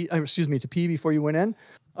to pee before you went in.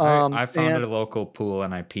 I found a local pool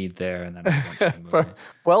and I peed there, and then I went to the movie.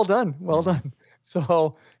 Well done.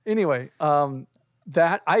 So anyway,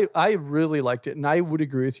 that I really liked it, and I would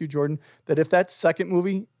agree with you, Jordan, that if that second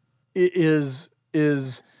movie is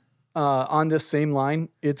on this same line,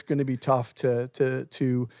 it's going to be tough to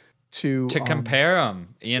compare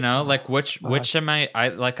them. Which am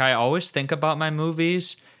I always think about my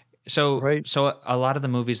movies. So a lot of the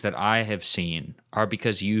movies that I have seen are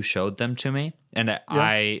because you showed them to me, and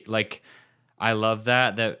I love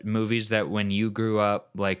that movies that when you grew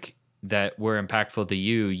up, that were impactful to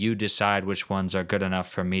you, you decide which ones are good enough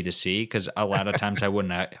for me to see, because a lot of times I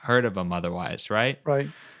wouldn't have heard of them otherwise, right? Right.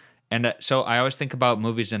 And so I always think about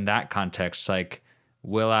movies in that context,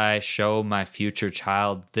 will I show my future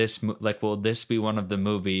child this? Will this be one of the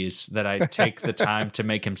movies that I take the time to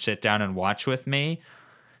make him sit down and watch with me?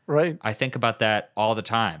 Right. I think about that all the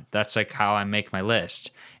time. That's how I make my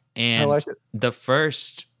list. And I like it. The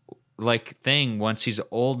first thing, once he's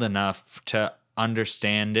old enough to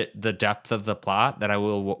understand it, the depth of the plot that I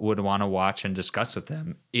would want to watch and discuss with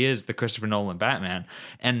him, is the Christopher Nolan Batman.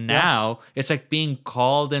 And now it's being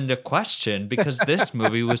called into question because this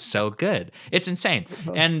movie was so good. It's insane.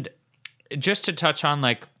 And just to touch on,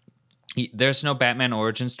 there's no Batman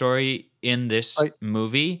origin story in this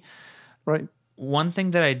movie. Right. One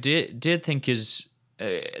thing that I did think is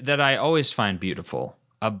that I always find beautiful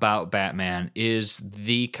about Batman is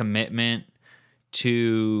the commitment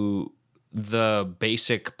to the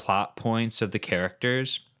basic plot points of the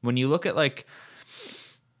characters. When you look at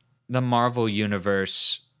the Marvel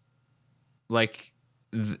universe,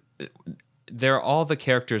 they're all the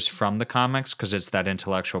characters from the comics because it's that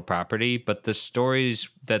intellectual property, but the stories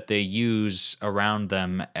that they use around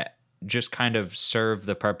them just kind of serve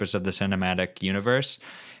the purpose of the cinematic universe.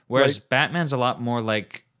 Whereas Batman's a lot more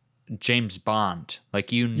like James Bond. A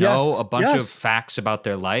bunch of facts about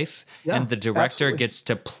their life, and the director gets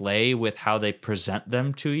to play with how they present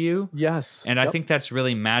them to you. Yes. And I think that's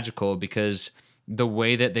really magical, because the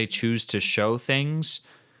way that they choose to show things,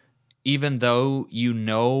 even though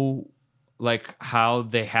how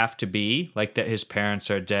they have to be, that his parents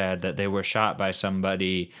are dead, that they were shot by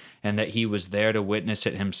somebody, and that he was there to witness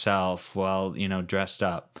it himself while, dressed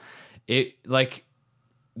up.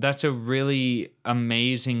 That's a really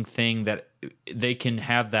amazing thing that they can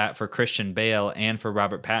have that for Christian Bale and for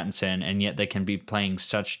Robert Pattinson, and yet they can be playing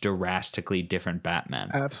such drastically different Batman.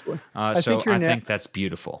 Absolutely. I think that's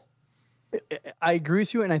beautiful. I agree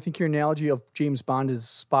with you, and I think your analogy of James Bond is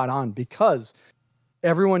spot on, because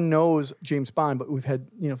everyone knows James Bond, but we've had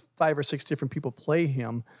 5 or 6 different people play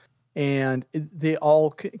him, and they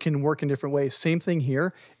all can work in different ways. Same thing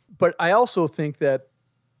here, but I also think that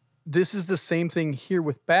this is the same thing here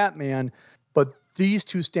with Batman, but these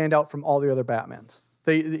two stand out from all the other Batmans.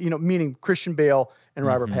 They, meaning Christian Bale and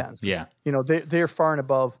Robert Pattinson. Yeah. They're far and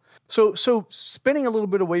above. So spinning a little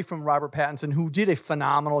bit away from Robert Pattinson, who did a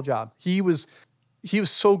phenomenal job. He was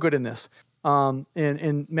so good in this.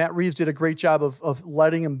 And Matt Reeves did a great job of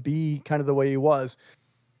letting him be kind of the way he was.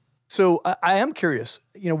 So I am curious,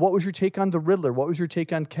 what was your take on the Riddler? What was your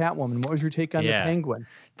take on Catwoman? What was your take on the Penguin?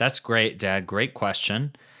 That's great, Dad. Great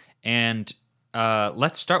question. And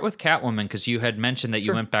let's start with Catwoman, because you had mentioned that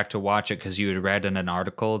you went back to watch it because you had read in an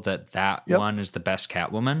article that one is the best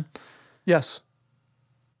Catwoman. Yes.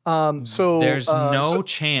 So there's no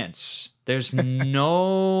chance. There's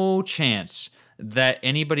no chance that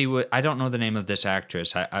anybody would. I don't know the name of this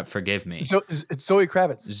actress. I forgive me. So it's Zoe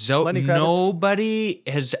Kravitz. Lenny Kravitz. Nobody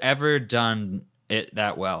has ever done it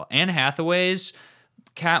that well. Anne Hathaway's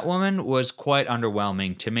Catwoman was quite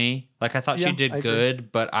underwhelming to me. Like, I thought she did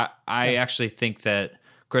good, but I actually think that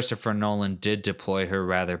Christopher Nolan did deploy her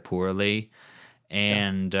rather poorly.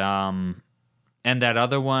 And that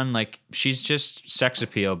other one, like, she's just sex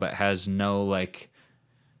appeal, but has no, like,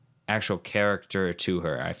 actual character to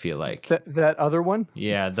her, I feel like. That other one?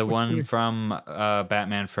 Yeah, the one from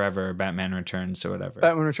Batman Forever, Batman Returns, or whatever.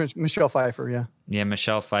 Batman Returns, Michelle Pfeiffer, yeah. Yeah,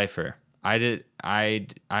 Michelle Pfeiffer. I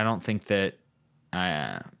don't think that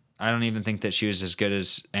I don't even think that she was as good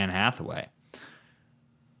as Anne Hathaway.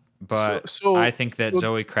 But I think that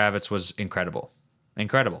Zoe Kravitz was incredible.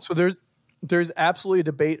 Incredible. So there's absolutely a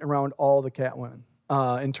debate around all the Catwomen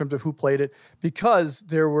in terms of who played it, because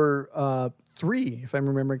there were 3, if I'm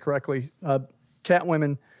remembering correctly,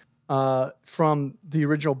 Catwomen from the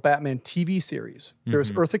original Batman TV series. There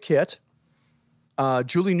was Eartha Kitt,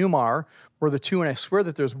 Julie Newmar were the 2, and I swear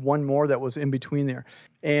that there's one more that was in between there.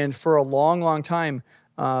 And for a long, long time,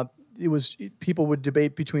 people would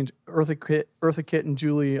debate between Eartha Kitt and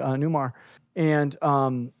Julie Newmar, and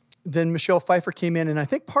then Michelle Pfeiffer came in, and I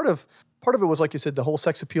think part of it was, like you said, the whole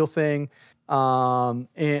sex appeal thing,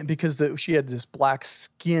 and because she had this black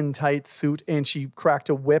skin tight suit and she cracked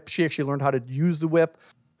a whip. She actually learned how to use the whip,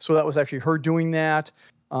 so that was actually her doing that.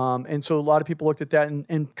 And so a lot of people looked at that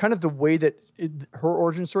and kind of the way that her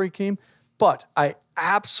origin story came. But I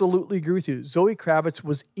absolutely agree with you. Zoe Kravitz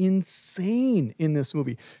was insane in this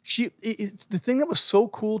movie. The thing that was so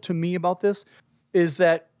cool to me about this is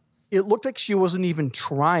that it looked like she wasn't even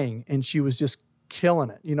trying, and she was just killing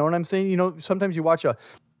it. You know what I'm saying? Sometimes you watch a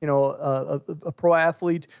pro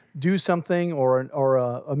athlete do something, or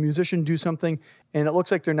a musician do something, and it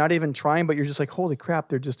looks like they're not even trying, but you're just like, holy crap,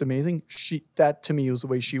 they're just amazing. That to me was the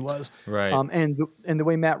way she was. Right. And the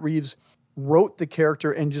way Matt Reeves wrote the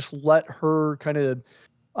character and just let her kind of,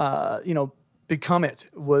 become it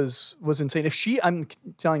was insane. I'm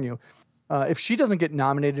telling you, if she doesn't get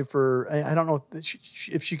nominated for, I don't know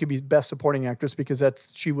if she could be best supporting actress, because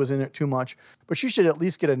she was in it too much, but she should at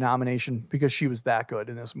least get a nomination because she was that good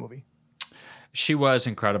in this movie. She was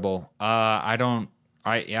incredible. I don't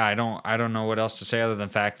know what else to say other than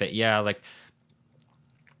the fact that, like,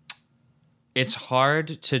 it's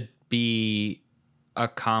hard to be a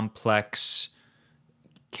complex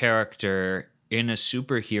character in a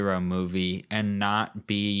superhero movie and not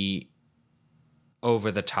be over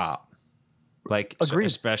the top. Like,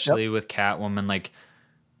 especially with Catwoman, like,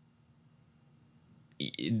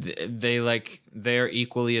 they're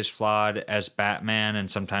equally as flawed as Batman, and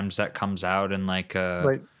sometimes that comes out in like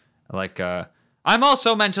a I'm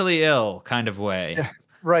also mentally ill kind of way. Yeah,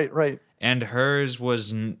 right. And hers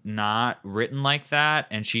was not written like that,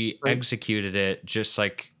 and she executed it just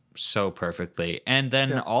like so perfectly. And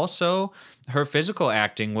then also her physical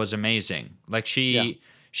acting was amazing. Like she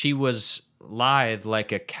was lithe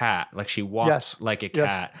like a cat, like she walks like a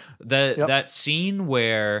cat. That scene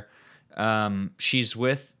where she's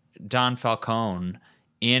with Don Falcone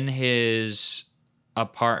in his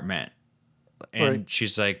apartment, and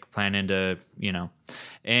she's like planning to,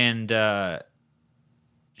 and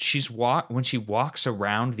when she walks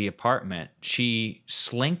around the apartment, she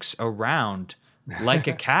slinks around like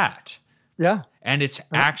a cat. Yeah. And it's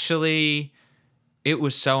actually, it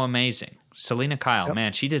was so amazing. Selena Kyle,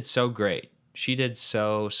 man, she did so great. She did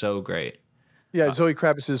so great. Yeah, Zoe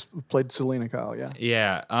Kravitz has played Selena Kyle, yeah.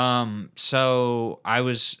 Yeah. So I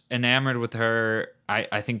was enamored with her.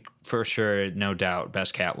 I think for sure, no doubt,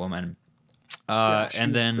 best Catwoman.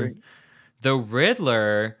 And then great. The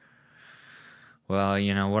Riddler, well,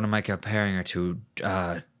 what am I comparing her to?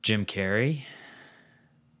 Jim Carrey?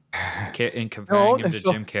 In comparing him to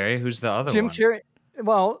Jim Carrey? Who's the other one? Jim Carrey.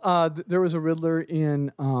 Well, there was a Riddler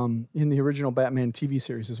in the original Batman TV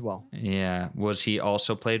series as well. Yeah, was he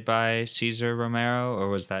also played by Cesar Romero, or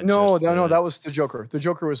was that no? That was the Joker. The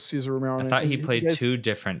Joker was Cesar Romero. I thought he played two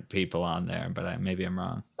different people on there, but maybe I'm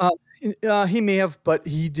wrong. He may have, but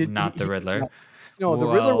he did not the Riddler. No, the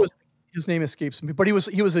Riddler was, his name escapes me, but he was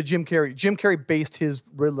a Jim Carrey. Jim Carrey based his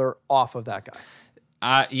Riddler off of that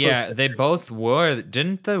guy. Yeah, they both wore.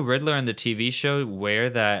 Didn't the Riddler in the TV show wear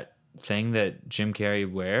that thing that Jim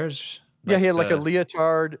Carrey wears? Yeah, he had like a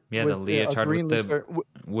leotard. Yeah, with, the leotard a green with leotard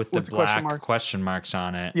with the black question marks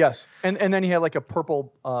on it. Yes, and then he had like a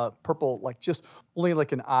purple, like just only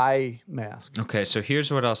like an eye mask. Okay, so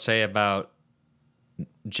here's what I'll say about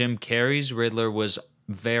Jim Carrey's Riddler was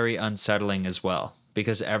very unsettling as well,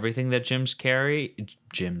 because everything that Jim Carrey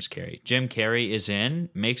is in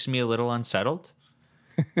makes me a little unsettled.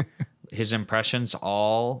 His impressions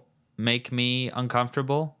all make me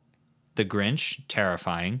uncomfortable. The Grinch,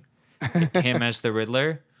 terrifying. Him as the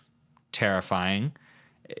Riddler, terrifying.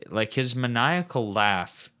 Like his maniacal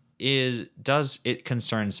laugh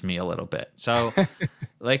concerns me a little bit. So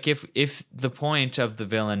like if the point of the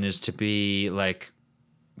villain is to be like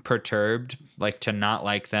perturbed, like to not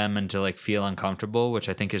like them and to like feel uncomfortable, which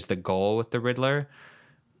I think is the goal with the Riddler,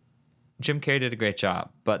 Jim Carrey did a great job.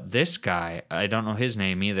 But this guy, I don't know his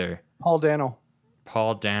name either. Paul Dano.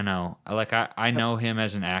 Like I know him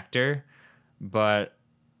as an actor, but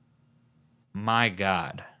my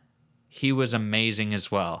God, he was amazing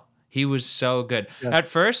as well. He was so good. Yes. At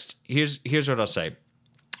first, here's what I'll say.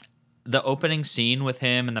 The opening scene with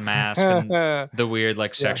him and the mask and the weird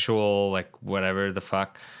like sexual like whatever the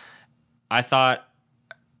fuck, I thought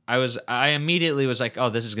I immediately was like, oh,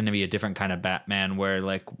 this is going to be a different kind of Batman where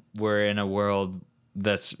like we're in a world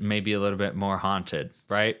that's maybe a little bit more haunted,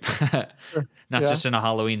 right? Sure. Not just in a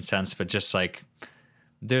Halloween sense, but just like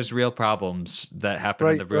there's real problems that happen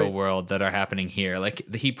in the real world that are happening here.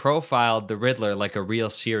 Like he profiled the Riddler like a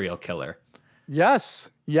real serial killer.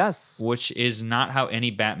 Yes. Which is not how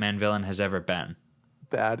any Batman villain has ever been.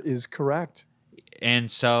 That is correct.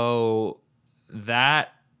 And so that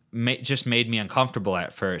just made me uncomfortable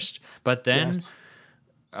at first. But then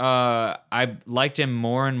I liked him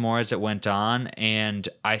more and more as it went on. And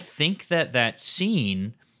I think that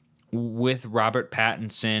scene with Robert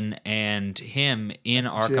Pattinson and him in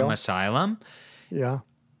Arkham Asylum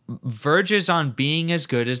verges on being as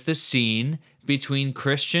good as the scene between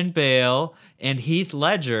Christian Bale and Heath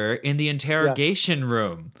Ledger in the interrogation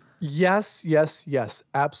room. Yes.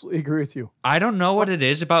 Absolutely agree with you. I don't know what it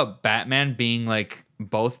is about Batman being like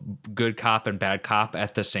both good cop and bad cop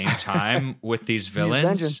at the same time with these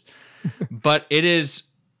villains. But it is...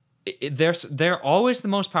 They're always the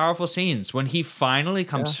most powerful scenes when he finally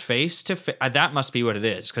comes face to face. That must be what it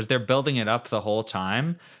is, because they're building it up the whole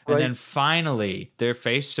time, and then finally they're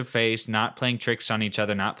face to face, not playing tricks on each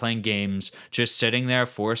other, not playing games, just sitting there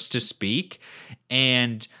forced to speak.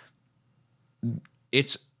 And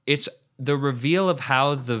it's the reveal of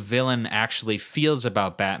how the villain actually feels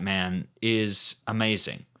about Batman is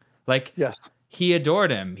amazing. Like, he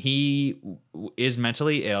adored him. He is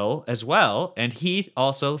mentally ill as well. And he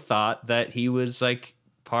also thought that he was like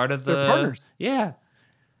part of They're partners. Yeah.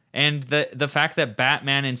 And the fact that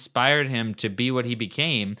Batman inspired him to be what he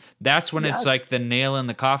became, that's when it's like the nail in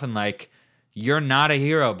the coffin. Like, you're not a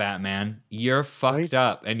hero, Batman. You're fucked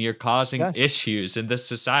up and you're causing issues in this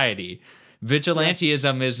society.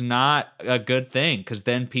 Vigilantism is not a good thing, because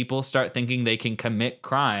then people start thinking they can commit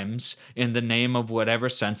crimes in the name of whatever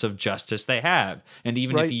sense of justice they have. And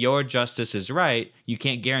even if your justice is right, you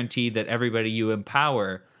can't guarantee that everybody you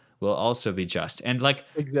empower will also be just. And like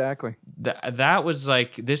that was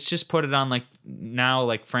like, this just put it on like now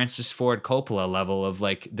like Francis Ford Coppola level of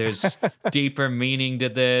like there's deeper meaning to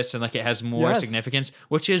this, and like it has more significance,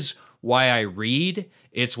 which is why I read.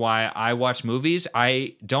 It's why I watch movies.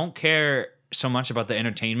 I don't care so much about the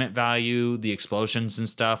entertainment value, the explosions and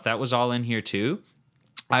stuff. That was all in here too.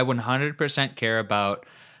 I 100% care about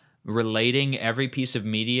relating every piece of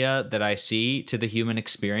media that I see to the human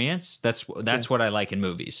experience. That's what I like in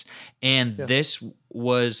movies. And this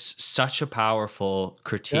was such a powerful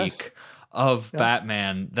critique of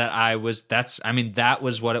Batman that that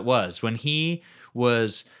was what it was.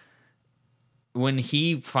 When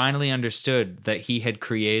he finally understood that he had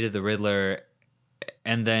created the Riddler,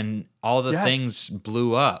 and then all the things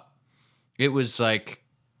blew up, it was like,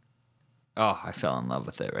 oh, I fell in love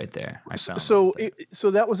with it right there. So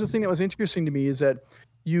that was the thing that was interesting to me, is that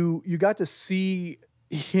you got to see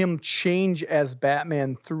him change as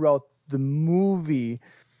Batman throughout the movie,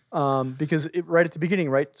 because right at the beginning,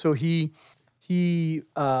 right? So he came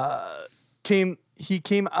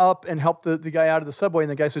up and helped the guy out of the subway, and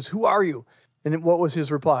the guy says, "Who are you?" And what was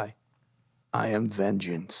his reply? "I am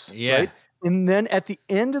vengeance." Yeah. Right? And then at the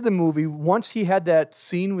end of the movie, once he had that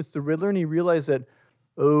scene with the Riddler and he realized that,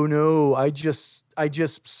 oh no, I just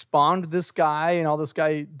spawned this guy and all this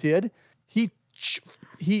guy did, you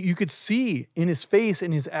could see in his face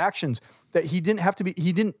and his actions that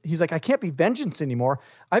he's like, I can't be vengeance anymore.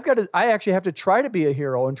 I actually have to try to be a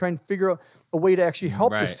hero and try and figure out a way to actually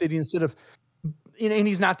help the city instead of and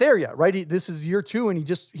he's not there yet, right? This is year 2, and he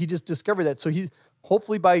just discovered that. So he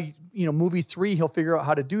hopefully by movie 3 he'll figure out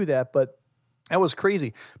how to do that. But that was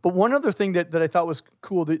crazy. But one other thing that I thought was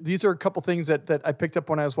cool. These are a couple things that I picked up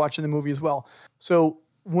when I was watching the movie as well. So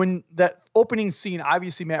when that opening scene,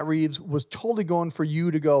 obviously Matt Reeves was totally going for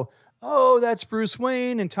you to go, oh, that's Bruce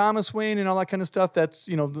Wayne and Thomas Wayne and all that kind of stuff. That's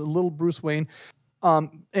the little Bruce Wayne.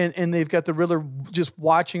 And they've got the Riddler just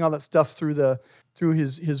watching all that stuff through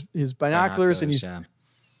his binoculars, and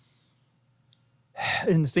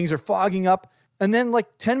and things are fogging up. And then like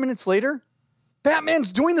 10 minutes later,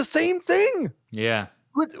 Batman's doing the same thing. Yeah.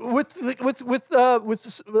 With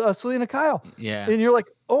Selena Kyle. Yeah. And you're like,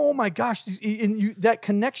 oh my gosh, that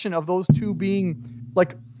connection of those two being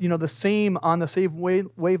like, the same on the same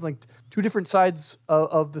wavelength, two different sides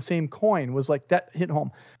of the same coin was like that hit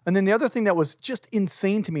home. And then the other thing that was just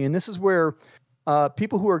insane to me, and this is where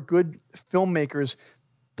people who are good filmmakers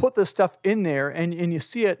put this stuff in there and you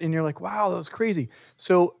see it and you're like, wow, that was crazy.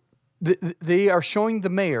 So they are showing the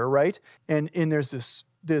mayor, right? And there's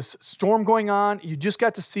this storm going on. You just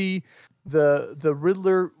got to see the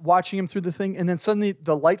Riddler watching him through the thing, and then suddenly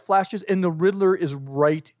the light flashes and the Riddler is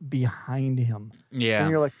right behind him. Yeah. And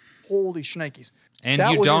you're like, holy shnikes. And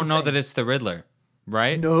you don't know that it's the Riddler,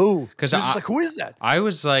 right? No. Because I was like, who is that? I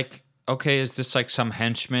was like, okay, is this like some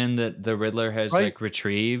henchman that the Riddler has like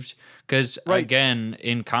retrieved? Because again,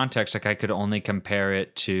 in context, like I could only compare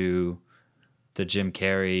it to the Jim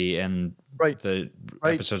Carrey and the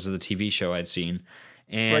episodes of the TV show I'd seen.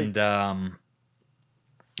 And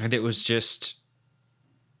and it was just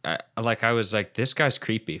I was like, this guy's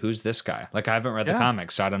creepy. Who's this guy? Like, I haven't read the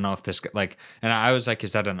comics, so I don't know if this guy, and I was like,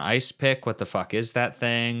 is that an ice pick? What the fuck is that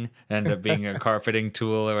thing? It ended up being a carpeting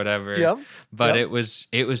tool or whatever. Yep. But it was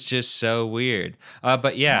just so weird.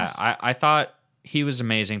 But yeah, yes. I thought he was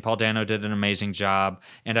amazing. Paul Dano did an amazing job.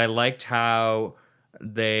 And I liked how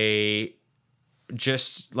they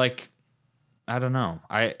just I don't know.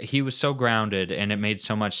 He was so grounded, and it made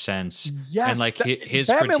so much sense. Yes, and his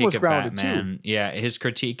Batman critique was of grounded Batman, too. his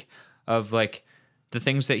critique of the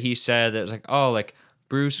things that he said. That was like, oh,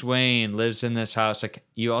 Bruce Wayne lives in this house. Like,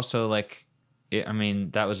 you also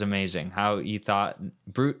that was amazing. How you thought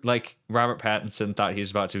Robert Pattinson thought he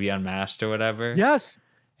was about to be unmasked or whatever. Yes,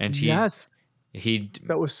 and he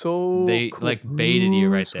that was so they cool. Baited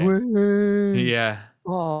you right there. Wayne. Yeah.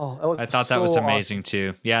 Oh, I thought that was amazing awesome.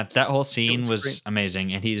 too. Yeah, that whole scene was great.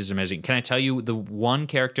 amazing, and he is amazing. Can I tell you the one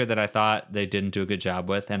character that I thought they didn't do a good job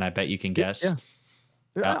with, and I bet you can guess? Yeah.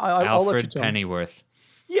 I'll let you tell Pennyworth.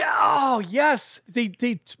 Yeah. Oh, yes. They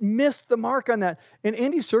missed the mark on that. And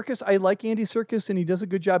Andy Serkis, I like Andy Serkis, and he does a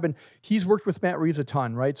good job. And he's worked with Matt Reeves a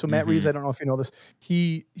ton, right? So Matt Reeves, I don't know if you know this,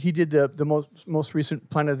 he did the most recent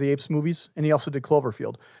Planet of the Apes movies, and he also did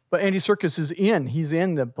Cloverfield. But Andy Serkis he's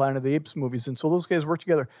in the Planet of the Apes movies, and so those guys work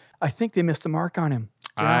together. I think they missed the mark on him.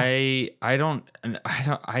 Yeah. I don't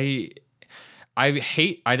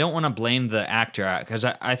want to blame the actor, because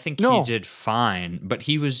I think he did fine, but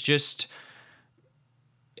he was just.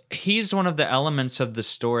 He's one of the elements of the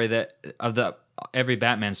story every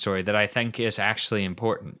Batman story that I think is actually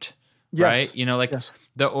important, right? Yes.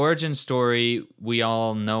 The origin story, we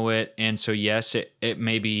all know it. And so, yes, it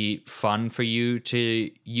may be fun for you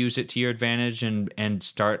to use it to your advantage and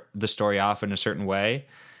start the story off in a certain way.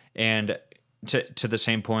 And to the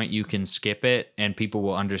same point, you can skip it and people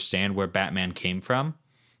will understand where Batman came from.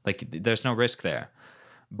 There's no risk there.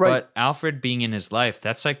 Right. But Alfred being in his life,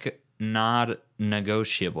 that's not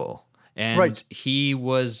negotiable, and he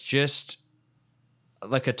was just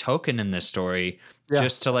like a token in this story,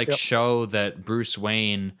 just to show that Bruce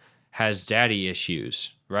Wayne has daddy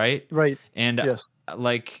issues, right? And yes.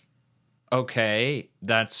 Okay,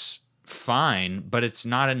 that's fine, but it's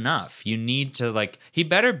not enough. You need to he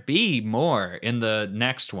better be more in the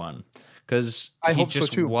next one, because he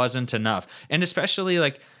just wasn't enough. And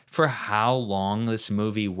especially for how long this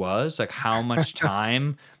movie was, how much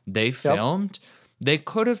time they filmed, they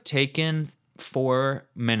could have taken 4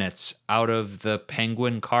 minutes out of the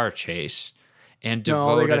Penguin car chase and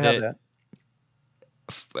devoted it.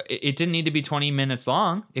 It didn't need to be 20 minutes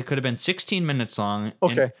long. It could have been 16 minutes long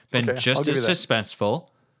and been just as suspenseful.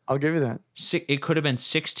 I'll give you that. It could have been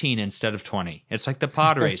 16 instead of 20. It's like the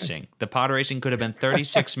pod racing. The pod racing could have been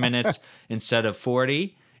 36 minutes instead of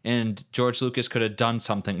 40. And George Lucas could have done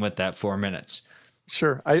something with that 4 minutes.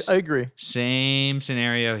 Sure, I agree. Same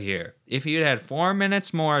scenario here. If you'd had 4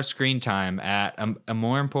 minutes more screen time at a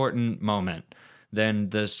more important moment than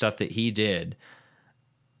the stuff that he did,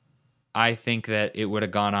 I think that it would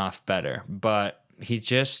have gone off better. But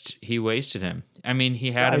he wasted him. I mean,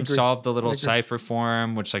 he had him solve the little cipher for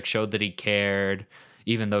him, which showed that he cared.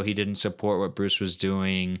 even though he didn't support what Bruce was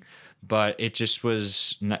doing. But it just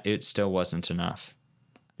was, it still wasn't enough.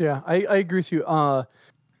 Yeah, I agree with you.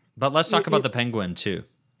 But let's talk about the Penguin too.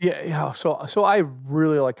 Yeah. So I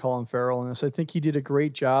really like Colin Farrell in this. I think he did a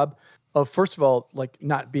great job of, first of all, like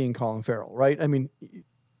not being Colin Farrell, right? I mean,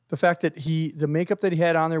 the fact that the makeup that he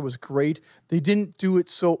had on there was great. They didn't do it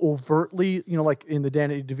so overtly, like in the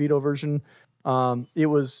Danny DeVito version. It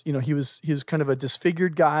was, he was kind of a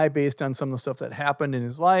disfigured guy based on some of the stuff that happened in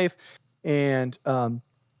his life. And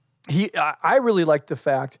I really liked the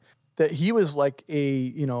fact that he was like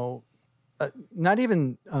not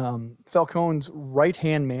even Falcone's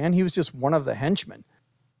right-hand man. He was just one of the henchmen,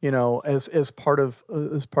 as part of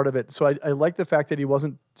it. So I like the fact that he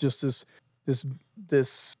wasn't just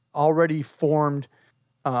this already formed,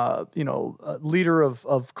 leader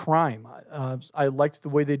of crime. I liked the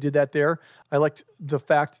way they did that there. I liked the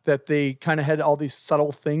fact that they kind of had all these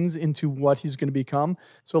subtle things into what he's going to become.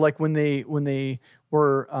 So like when they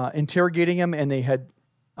were interrogating him and they had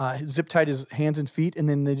zip tied his hands and feet and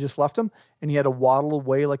then they just left him and he had to waddle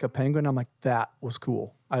away like a penguin. I'm like, that was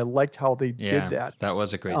cool. I liked how they did that. That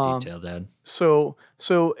was a great detail, Dad. So,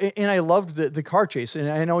 and I loved the car chase. And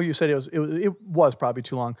I know you said it was probably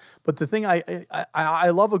too long, but the thing I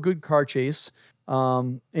love a good car chase.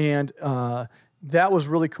 That was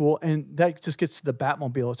really cool. And that just gets to the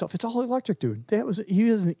Batmobile itself. It's all electric, dude. He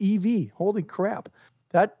was an EV. Holy crap.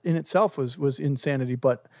 That in itself was insanity,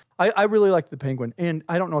 but I really liked the Penguin. And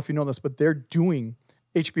I don't know if you know this, but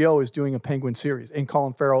HBO is doing a Penguin series, and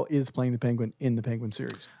Colin Farrell is playing the Penguin in the Penguin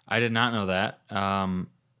series. I did not know that.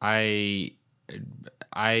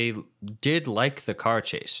 I did like the car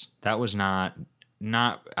chase. That was not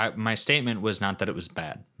my statement was not that it was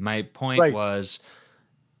bad. My point was,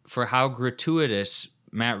 for how gratuitous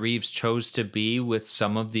Matt Reeves chose to be with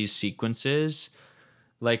some of these sequences,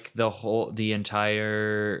 like the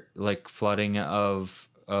entire like flooding of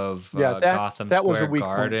Gotham that Square was a weak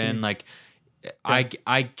Garden. Like, yeah.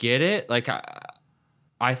 I get it. Like,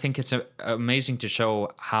 I think it's amazing to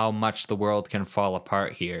show how much the world can fall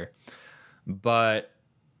apart here, and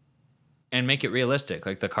make it realistic.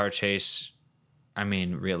 Like the car chase, I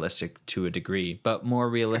mean, realistic to a degree, but more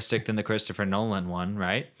realistic than the Christopher Nolan one,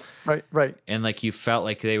 right? Right. And like you felt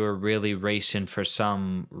like they were really racing for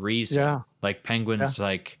some reason. Yeah. Like Penguin's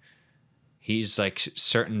like, he's like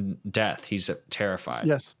certain death. He's terrified.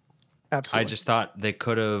 Yes, absolutely. I just thought they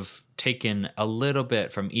could have taken a little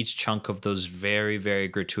bit from each chunk of those very, very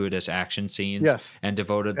gratuitous action scenes and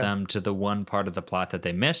devoted them to the one part of the plot that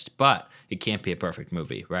they missed, but it can't be a perfect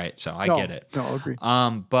movie, right? So I get it. No, agree.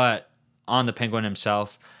 But on the Penguin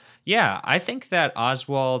himself, I think that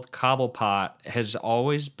Oswald Cobblepot has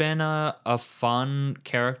always been a fun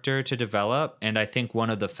character to develop, and I think one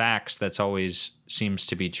of the facts that's always seems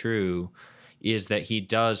to be true is that he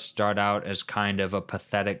does start out as kind of a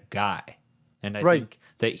pathetic guy. And I think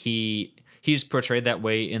that he's portrayed that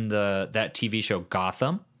way in that TV show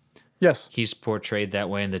Gotham. Yes. He's portrayed that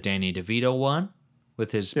way in the Danny DeVito one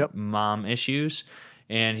with his mom issues.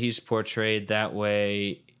 And he's portrayed that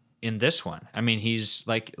way in this one. I mean, he's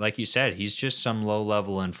like you said, he's just some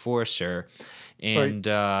low-level enforcer. And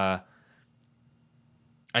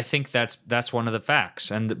I think that's one of the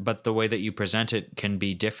facts. But the way that you present it can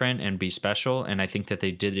be different and be special. And I think that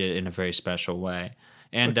they did it in a very special way.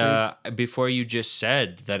 And before you just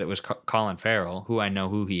said that it was Colin Farrell, who I know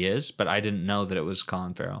who he is, but I didn't know that it was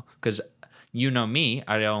Colin Farrell. Because you know me,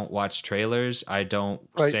 I don't watch trailers. I don't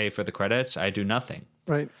stay for the credits. I do nothing.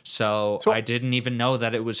 Right. So I didn't even know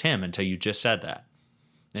that it was him until you just said that.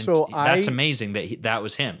 And that's amazing that that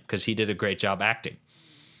was him, because he did a great job acting.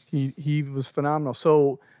 He was phenomenal.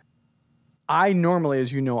 So I normally,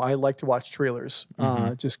 as you know, I like to watch trailers.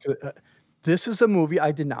 This is a movie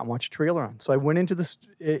I did not watch a trailer on. So I went into this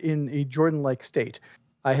in a Jordan-like state.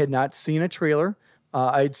 I had not seen a trailer.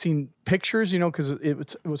 I had seen pictures, because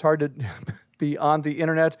it was hard to be on the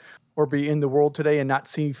internet or be in the world today and not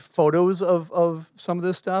see photos of some of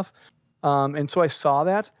this stuff. And so I saw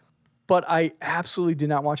that, but I absolutely did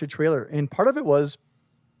not watch a trailer. And part of it was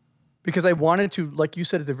because I wanted to, like you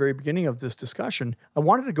said at the very beginning of this discussion, I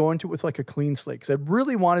wanted to go into it with like a clean slate, because I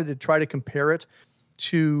really wanted to try to compare it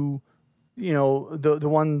to the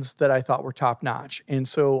ones that I thought were top notch. And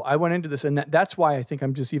so I went into this, and that's why I think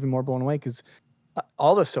I'm just even more blown away, because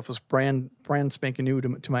all this stuff was brand spanking new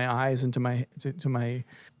to my eyes and to my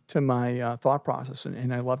thought process,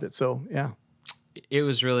 and I loved it. So yeah, it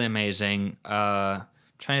was really amazing. Trying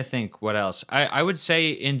to think what else. I would say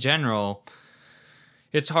in general,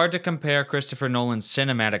 it's hard to compare Christopher Nolan's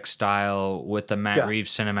cinematic style with the Matt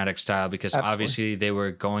Reeves cinematic style, because obviously they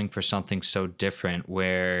were going for something so different,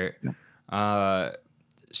 where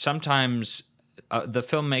sometimes the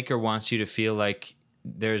filmmaker wants you to feel like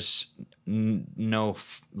there's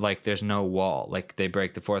there's no wall, like they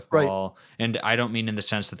break the fourth Right. wall. And I don't mean in the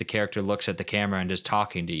sense that the character looks at the camera and is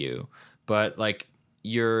talking to you, but like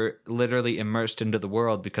you're literally immersed into the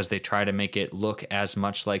world because they try to make it look as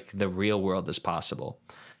much like the real world as possible.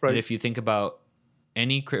 Right. And if you think about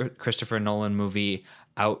any Christopher Nolan movie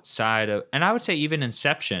outside of, and I would say even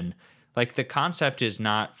Inception, like the concept is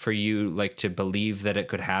not for you like to believe that it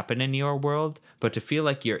could happen in your world, but to feel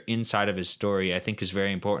like you're inside of his story, I think is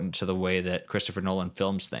very important to the way that Christopher Nolan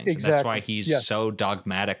films things. Exactly. And that's why he's Yes. so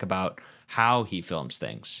dogmatic about how he films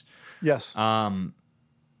things. Yes.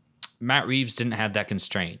 Matt Reeves didn't have that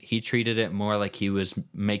constraint. He treated it more like he was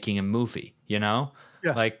making a movie, you know?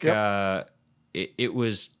 Yes. Like Yep. it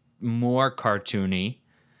was more cartoony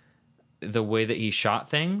the way that he shot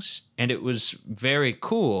things, and it was very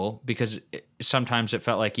cool because sometimes it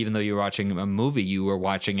felt like even though you were watching a movie, you were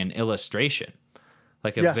watching an illustration,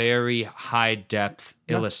 like a Yes. very high depth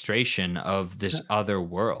Yeah. illustration of this other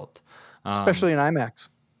world. Especially in IMAX.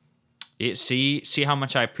 See how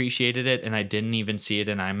much I appreciated it, and I didn't even see it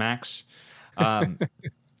in IMAX.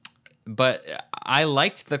 But I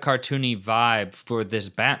liked the cartoony vibe for this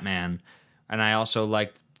Batman, and I also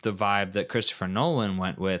liked the vibe that Christopher Nolan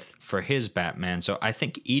went with for his Batman. So I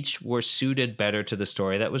think each were suited better to the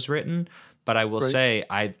story that was written. But I will Right. say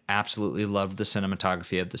I absolutely loved the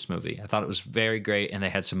cinematography of this movie. I thought it was very great, and they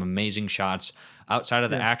had some amazing shots outside of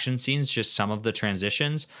the Yes. action scenes, just some of the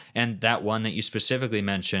transitions. And that one that you specifically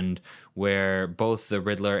mentioned where both the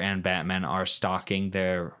Riddler and Batman are stalking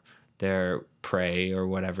their prey or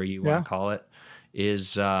whatever you want Yeah. to call it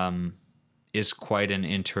is quite an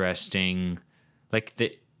interesting, like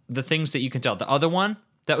the things that you can tell. The other one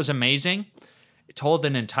that was amazing, it told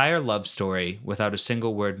an entire love story without a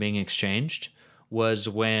single word being exchanged, was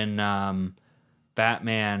when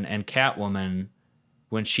Batman and Catwoman,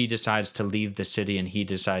 when she decides to leave the city and he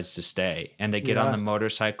decides to stay, and they get on the Yes.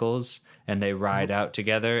 motorcycles and they ride out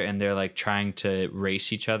together, and they're like trying to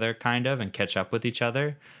race each other kind of and catch up with each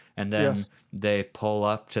other. And then Yes. they pull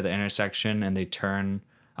up to the intersection and they turn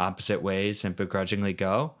opposite ways and begrudgingly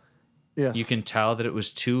go. Yes. You can tell that it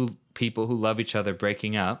was two people who love each other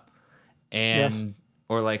breaking up, and Yes.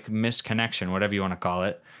 or like misconnection, whatever you want to call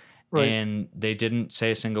it. Right. And they didn't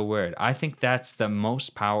say a single word. I think that's the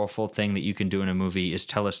most powerful thing that you can do in a movie is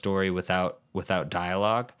tell a story without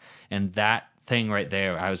dialogue. And that thing right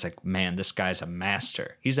there, I was like, man, this guy's a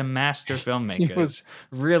master. He's a master filmmaker. was- It's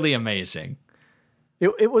really amazing.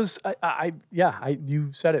 It was you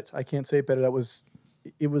said it. I can't say it better.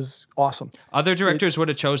 It was awesome. Other directors would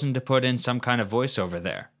have chosen to put in some kind of voiceover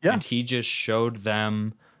there. Yeah. And he just showed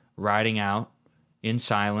them riding out in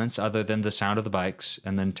silence other than the sound of the bikes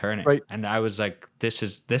and then turning. Right. And I was like, this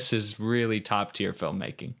is really top tier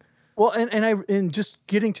filmmaking. Well, and just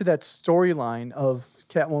getting to that storyline of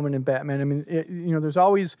Catwoman and Batman. I mean, there's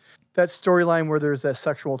always that storyline where there's that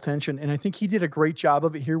sexual tension, and I think he did a great job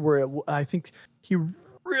of it here. Where I think he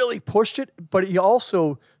really pushed it, but he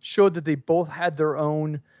also showed that they both had their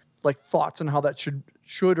own like thoughts on how that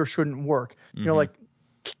should or shouldn't work. You know, like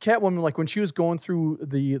Catwoman, like when she was going through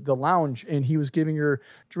the lounge and he was giving her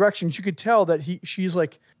directions, you could tell that she's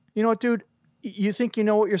like, you know what, dude, you think you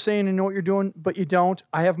know what you're saying and know what you're doing, but you don't.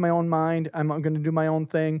 I have my own mind. I'm going to do my own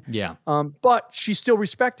thing. Yeah. But she still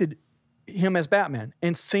respected him as Batman.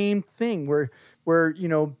 And same thing where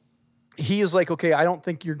he is like, okay, I don't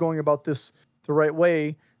think you're going about this the right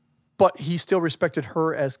way, but he still respected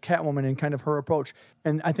her as Catwoman and kind of her approach.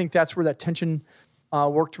 And I think that's where that tension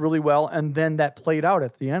worked really well. And then that played out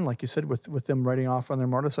at the end, like you said, with them riding off on their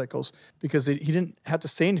motorcycles, because he didn't have to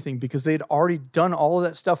say anything because they'd already done all of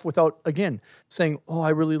that stuff without, again, saying, oh,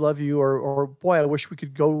 I really love you, or boy, I wish we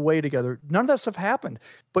could go away together. None of that stuff happened,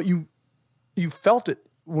 but you felt it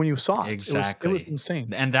when you saw it. Exactly. It was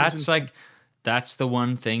insane. And It was that's insane. like, that's the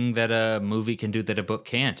one thing that a movie can do that a book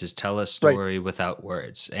can't, is tell a story without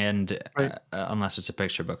words. And Right. Unless it's a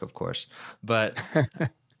picture book, of course. But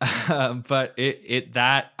but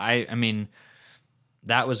I mean,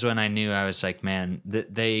 that was when I knew. I was like, man,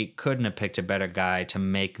 they couldn't have picked a better guy to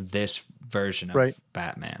make this version of Right.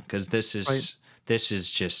 Batman, because this is Right. this is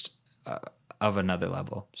just of another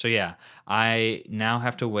level. So yeah, I now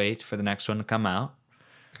have to wait for the next one to come out,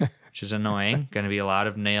 which is annoying. Going to be a lot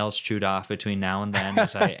of nails chewed off between now and then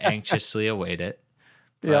as I anxiously await it.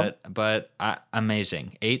 Yeah. But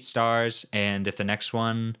amazing. 8 stars. And if the next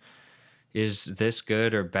one is this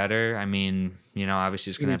good or better, I mean,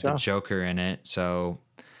 obviously it's going to have Gonna the be tough. Joker in it. So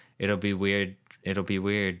it'll be weird. It'll be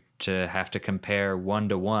weird to have to compare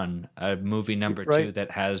 1-to-1 a movie number 2 Right.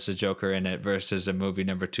 that has a Joker in it versus a movie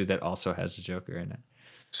number 2 that also has a Joker in it.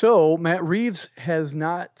 So Matt Reeves has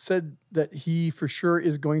not said that he for sure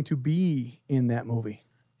is going to be in that movie.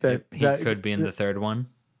 That He could be in the third one.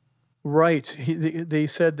 Right. They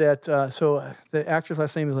said that. So the actor's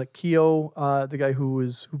last name is like Keogh, the guy who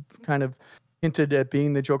kind of hinted at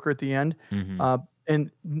being the Joker at the end. Mm-hmm.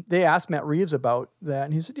 And they asked Matt Reeves about that,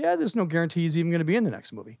 and he said, "Yeah, there's no guarantee he's even going to be in the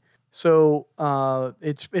next movie." So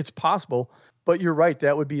it's possible, but you're right.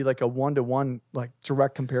 That would be like a 1-to-1 like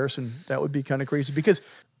direct comparison. That would be kind of crazy because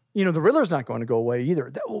the Riddler's not going to go away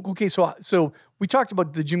either. Okay, so we talked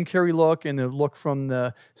about the Jim Carrey look and the look from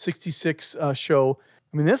the '66 show.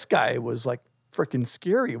 I mean, this guy was like freaking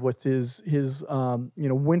scary with his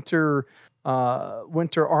winter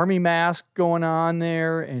army mask going on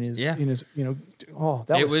there, and his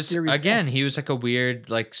that was scary again. He was like a weird,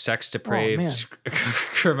 like sex depraved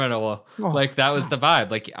criminal. Oh, like that was the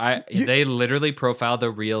vibe. Like they literally profiled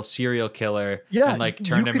a real serial killer and like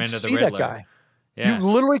turned him into the Riddler. That guy. Yeah. You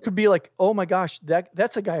literally could be like, oh my gosh,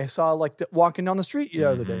 that's a guy I saw like walking down the street the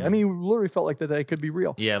other day. I mean, you literally felt like that could be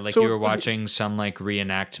real. Yeah, like you were watching some like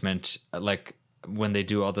reenactment, like when they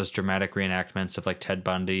do all those dramatic reenactments of like Ted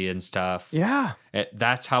Bundy and stuff. Yeah.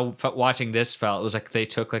 That's how watching this felt. It was like they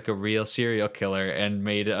took like a real serial killer and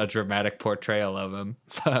made a dramatic portrayal of him,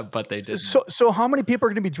 but they didn't. So how many people are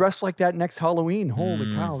going to be dressed like that next Halloween?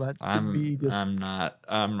 Holy cow, that could be just. I'm not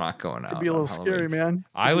going out. Could be a little scary, man.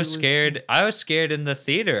 I was scared. I was scared in the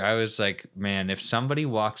theater. I was like, man, if somebody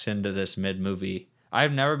walks into this mid-movie.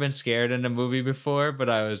 I've never been scared in a movie before, but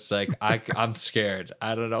I was like, I'm scared.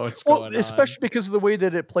 I don't know what's going on. Especially because of the way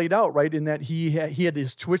that it played out, right? In that he had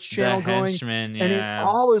his Twitch channel going, and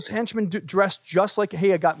all his henchmen dressed just like,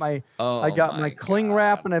 hey, I got my cling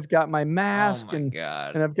wrap, and I've got my mask, and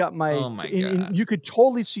I've got my. And you could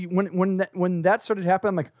totally see when that started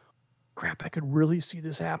happening. I'm like, crap, I could really see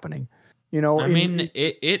this happening. I mean,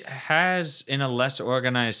 it has in a less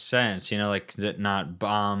organized sense, like not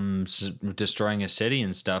bombs destroying a city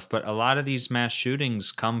and stuff, but a lot of these mass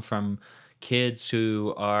shootings come from kids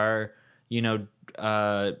who are, they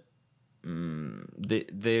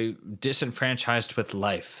disenfranchised with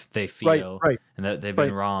life, they feel, right. And that they've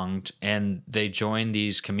been wronged, and they join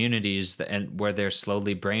these communities where they're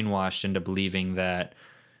slowly brainwashed into believing that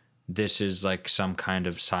this is like some kind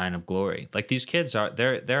of sign of glory. Like these kids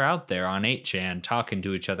they're out there on 8chan talking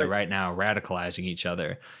to each other right now, radicalizing each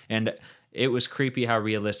other. And it was creepy how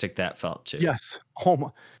realistic that felt too. Yes.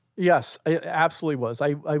 Yes, it absolutely was.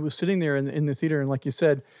 I was sitting there in the theater, and like you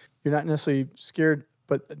said, you're not necessarily scared,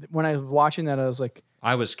 but when I was watching that, I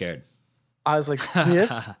was scared. I was like,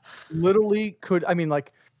 this literally could, I mean,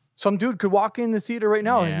 like, some dude could walk in the theater right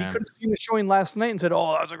now and he could have seen the showing last night and said,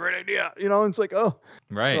 "Oh, that was a great idea." It's like, oh,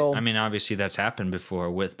 right. So, I mean, obviously that's happened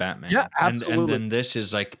before with Batman. Yeah, absolutely. And then this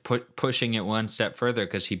is like pushing it one step further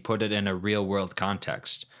because he put it in a real world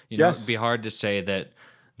context. It'd be hard to say that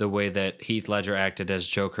the way that Heath Ledger acted as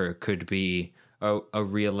Joker could be a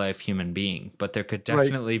real life human being, but there could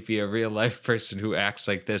definitely be a real life person who acts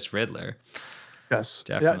like this Riddler. Yes,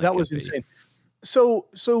 that was insane. So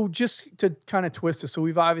just to kind of twist this, so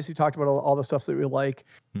we've obviously talked about all the stuff that we like.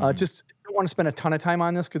 Just don't want to spend a ton of time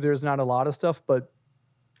on this because there's not a lot of stuff, but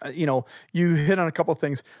you hit on a couple of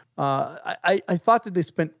things. I thought that they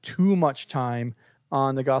spent too much time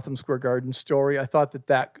on the Gotham Square Garden story. I thought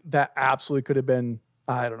that absolutely could have been,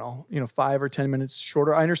 I don't know, 5 or 10 minutes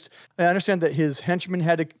shorter. I understand that his henchmen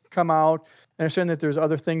had to come out. I understand that there's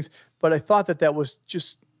other things, but I thought that was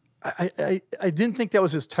just. I didn't think that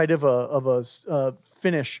was as tight of a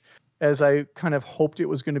finish as I kind of hoped it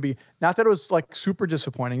was going to be. Not that it was like super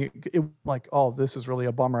disappointing. It like, oh, this is really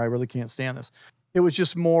a bummer. I really can't stand this. It was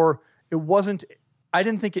just more. It wasn't. I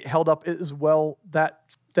didn't think it held up as well that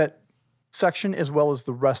section as well as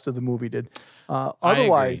the rest of the movie did.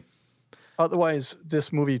 Otherwise,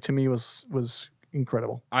 this movie to me was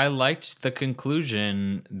incredible. I liked the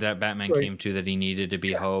conclusion that Batman came to, that he needed to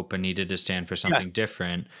be hope and needed to stand for something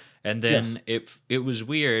different. And then it was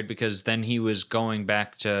weird because then he was going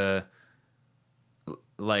back to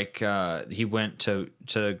he went to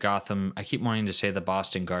Gotham. I keep wanting to say the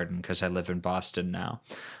Boston Garden because I live in Boston now.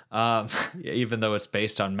 Even though it's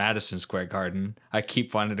based on Madison Square Garden, I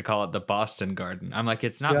keep wanting to call it the Boston Garden. I'm like,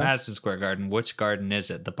 it's not Madison Square Garden. Which garden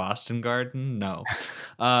is it? The Boston Garden? No.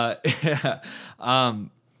 But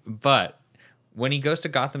when he goes to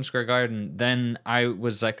Gotham Square Garden, then I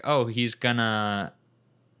was like, oh, he's gonna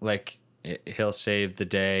he'll save the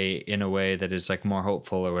day in a way that is like more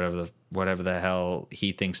hopeful or whatever the hell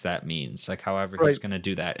he thinks that means. Like, however he's going to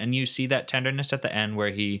do that. And you see that tenderness at the end where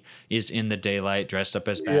he is in the daylight dressed up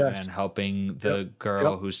as Batman, helping the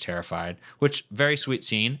girl who's terrified, which very sweet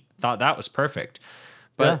scene. Thought that was perfect.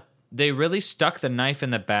 But they really stuck the knife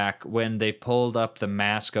in the back when they pulled up the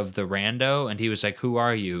mask of the rando and he was like, "Who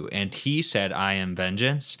are you?" And he said, "I am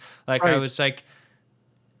vengeance." Like, I Right. was like,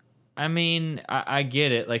 I mean, I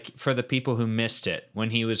get it. Like, for the people who missed it when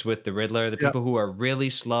he was with the Riddler, the Yep. people who are really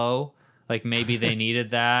slow, like maybe they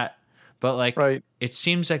needed that. But like, Right. it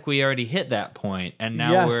seems like we already hit that point, and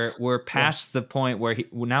now Yes. we're past the point where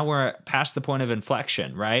now we're past the point of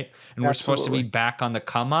inflection, right? And we're supposed to be Absolutely. back on the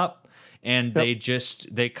come up, and Yep.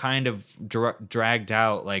 they kind of dragged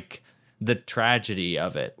out like the tragedy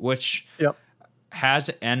of it, which Yep. has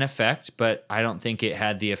an effect, but I don't think it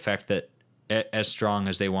had the effect that as strong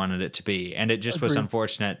as they wanted it to be. And it just was Agreed.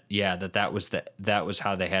 unfortunate, yeah, that was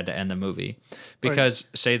how they had to end the movie. Because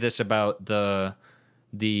say this about the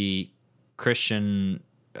Christian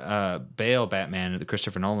Bale Batman, the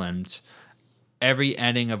Christopher Nolan's, every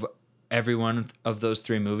ending of every one of those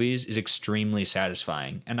three movies is extremely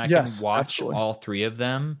satisfying. And I Yes, can watch absolutely. all three of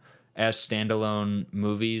them as standalone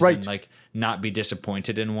movies Right. and like not be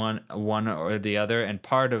disappointed in one or the other. And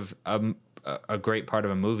part of a great part of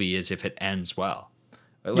a movie is if it ends well.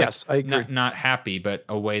 Like, Yes, I agree. Not happy, but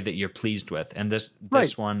a way that you're pleased with. And this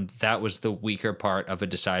Right. one, that was the weaker part of a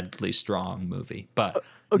decidedly strong movie, but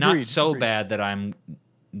not Agreed, so agreed. bad that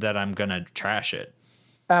I'm gonna trash it.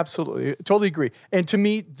 Absolutely, totally agree. And to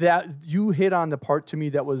me, that you hit on the part to me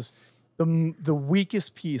that was the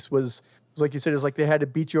weakest piece was like you said, is like they had to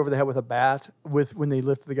beat you over the head with a bat with when they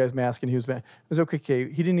lifted the guy's mask and he was it was okay.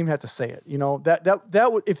 He didn't even have to say it. You know that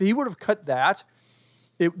would, if he would have cut that,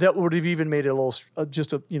 that would have even made it a little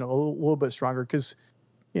just a little bit stronger because.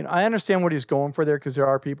 I understand what he's going for there because there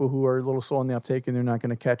are people who are a little slow on the uptake and they're not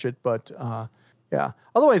going to catch it. But yeah,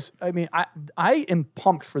 otherwise, I mean, I am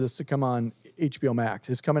pumped for this to come on HBO Max.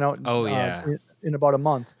 It's coming out. Oh, yeah. In about a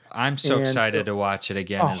month. I'm so And, excited to watch it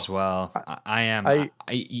again as well. I am.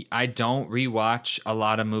 I don't rewatch a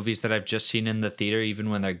lot of movies that I've just seen in the theater, even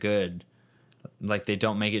when they're good. Like they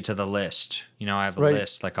don't make it to the list. I have a Right.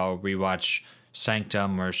 list. Like I'll rewatch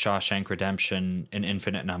Sanctum or Shawshank Redemption an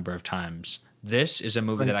infinite number of times. This is a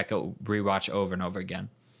movie that I could rewatch over and over again.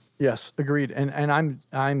 Yes, agreed. And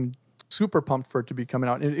I'm super pumped for it to be coming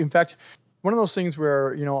out. In fact, one of those things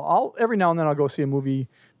where I'll every now and then I'll go see a movie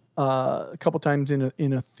a couple times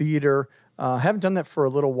in a theater. Haven't done that for a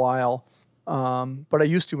little while, but I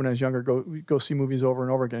used to when I was younger. Go see movies over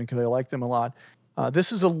and over again because I like them a lot.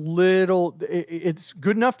 This is a little. It's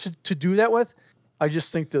good enough to do that with. I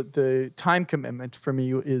just think that the time commitment for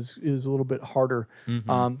me is a little bit harder.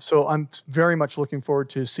 So I'm very much looking forward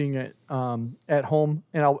to seeing it at home,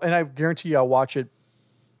 and I guarantee you I'll watch it.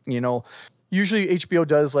 Usually HBO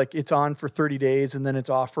does like it's on for 30 days and then it's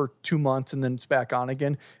off for 2 months and then it's back on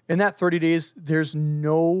again. In that 30 days, there's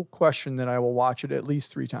no question that I will watch it at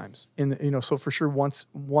least 3 times. So for sure once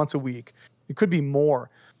a week. It could be more.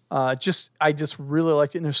 I just really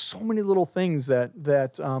liked it, and there's so many little things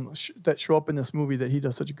that show up in this movie that he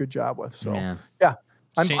does such a good job with. So yeah,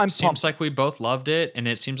 I'm Seems pumped. like we both loved it, and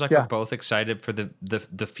it seems like Yeah. we're both excited for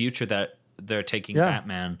the future that they're taking Yeah.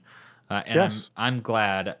 Batman. And Yes. I'm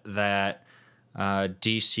glad that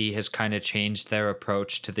DC has kind of changed their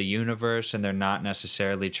approach to the universe, and they're not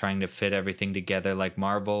necessarily trying to fit everything together like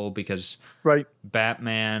Marvel, because Right.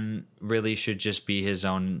 Batman really should just be his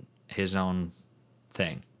own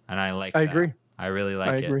thing. And I like I that. agree. I really like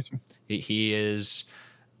I it. agree with you. He is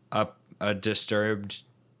a disturbed,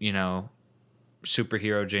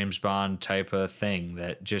 superhero James Bond type of thing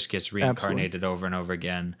that just gets reincarnated over and over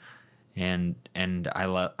again. And I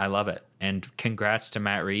love it. And congrats to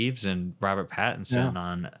Matt Reeves and Robert Pattinson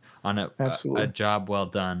on Absolutely. a job well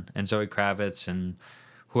done. And Zoe Kravitz and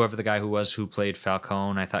whoever the guy who played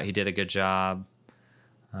Falcone, I thought he did a good job.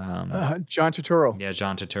 John Turturro. Yeah,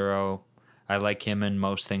 John Turturro. I like him in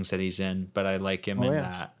most things that he's in, but I like him in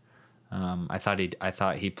yes. that. I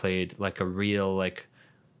thought he played like a real the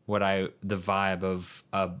vibe of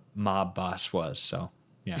a mob boss was. So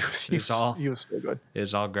yeah, He was so good. it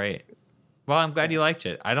was all great. Well, I'm glad you liked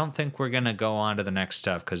it. I don't think we're gonna go on to the next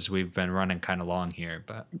stuff because we've been running kind of long here,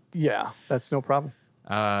 but Yeah, that's no problem.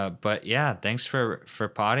 but yeah, thanks for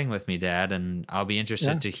potting with me, Dad, and I'll be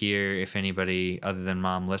interested to hear if anybody other than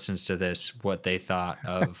Mom listens to this, what they thought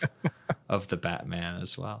of of the Batman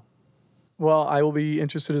as well. Well, I will be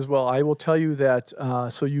interested as well. I will tell you that,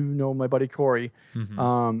 so my buddy Corey,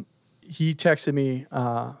 he texted me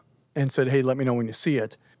and said, "Hey, let me know when you see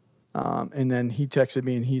it." And then he texted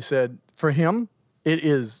me and he said, for him, it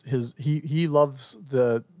is he loves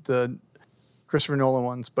the Christopher Nolan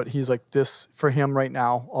ones, but he's like, this for him right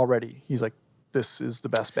now already. He's like, this is the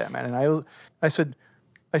best Batman. And I said,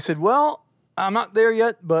 well, I'm not there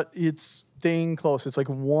yet, but it's staying close. It's like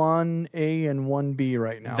 1A and 1B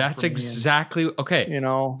right now. That's for me. exactly okay. You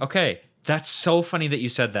know, Okay, that's so funny that you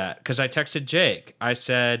said that because I texted Jake. I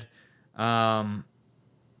said,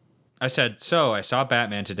 so I saw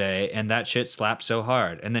Batman today and that shit slapped so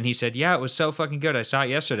hard. And then he said, yeah, it was so fucking good. I saw it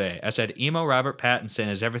yesterday. I said, emo Robert Pattinson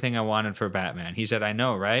is everything I wanted for Batman. He said, I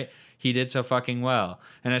know, right? He did so fucking well.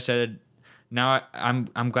 And I said, now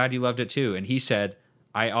I'm glad you loved it too. And he said,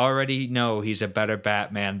 I already know he's a better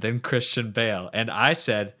Batman than Christian Bale. And I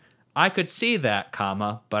said, I could see that,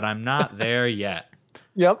 but I'm not there yet.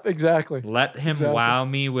 Yep, exactly. Let him wow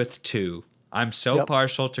me with 2. I'm so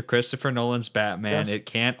partial to Christopher Nolan's Batman. Yes. It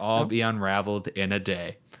can't all be unraveled in a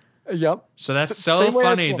day. Yep. So that's so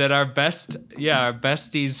funny that our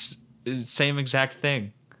besties, same exact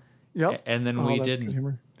thing. Yep. And then we didn't. Good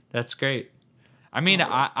humor. That's great. I mean,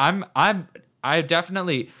 I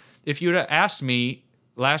definitely, if you would have asked me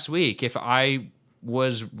last week if I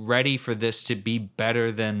was ready for this to be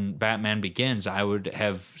better than Batman Begins, I would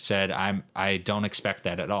have said I don't expect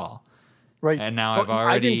that at all. Right. And now I've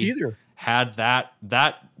already I didn't either. had that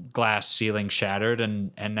glass ceiling shattered,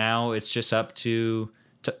 and now it's just up to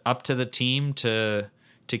the team to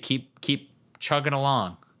keep chugging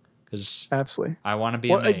along, because Absolutely. I want to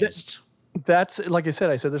be amazed. That's like I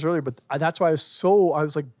said this earlier, but that's why I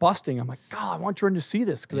was like busting. I'm like, God, I want Jordan to see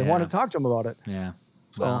this because I want to talk to him about it. Yeah.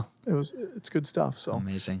 So it's good stuff. So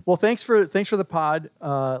amazing. Well, thanks for the pod.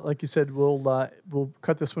 Like you said, we'll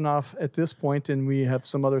cut this one off at this point, and we have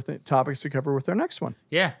some other topics to cover with our next one.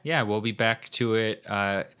 Yeah. We'll be back to it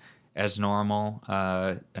as normal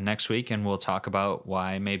next week, and we'll talk about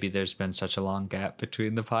why maybe there's been such a long gap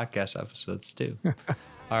between the podcast episodes too.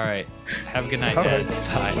 All right. Have a good night, Dad.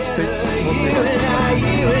 Bye. We'll see you.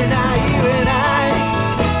 You and I.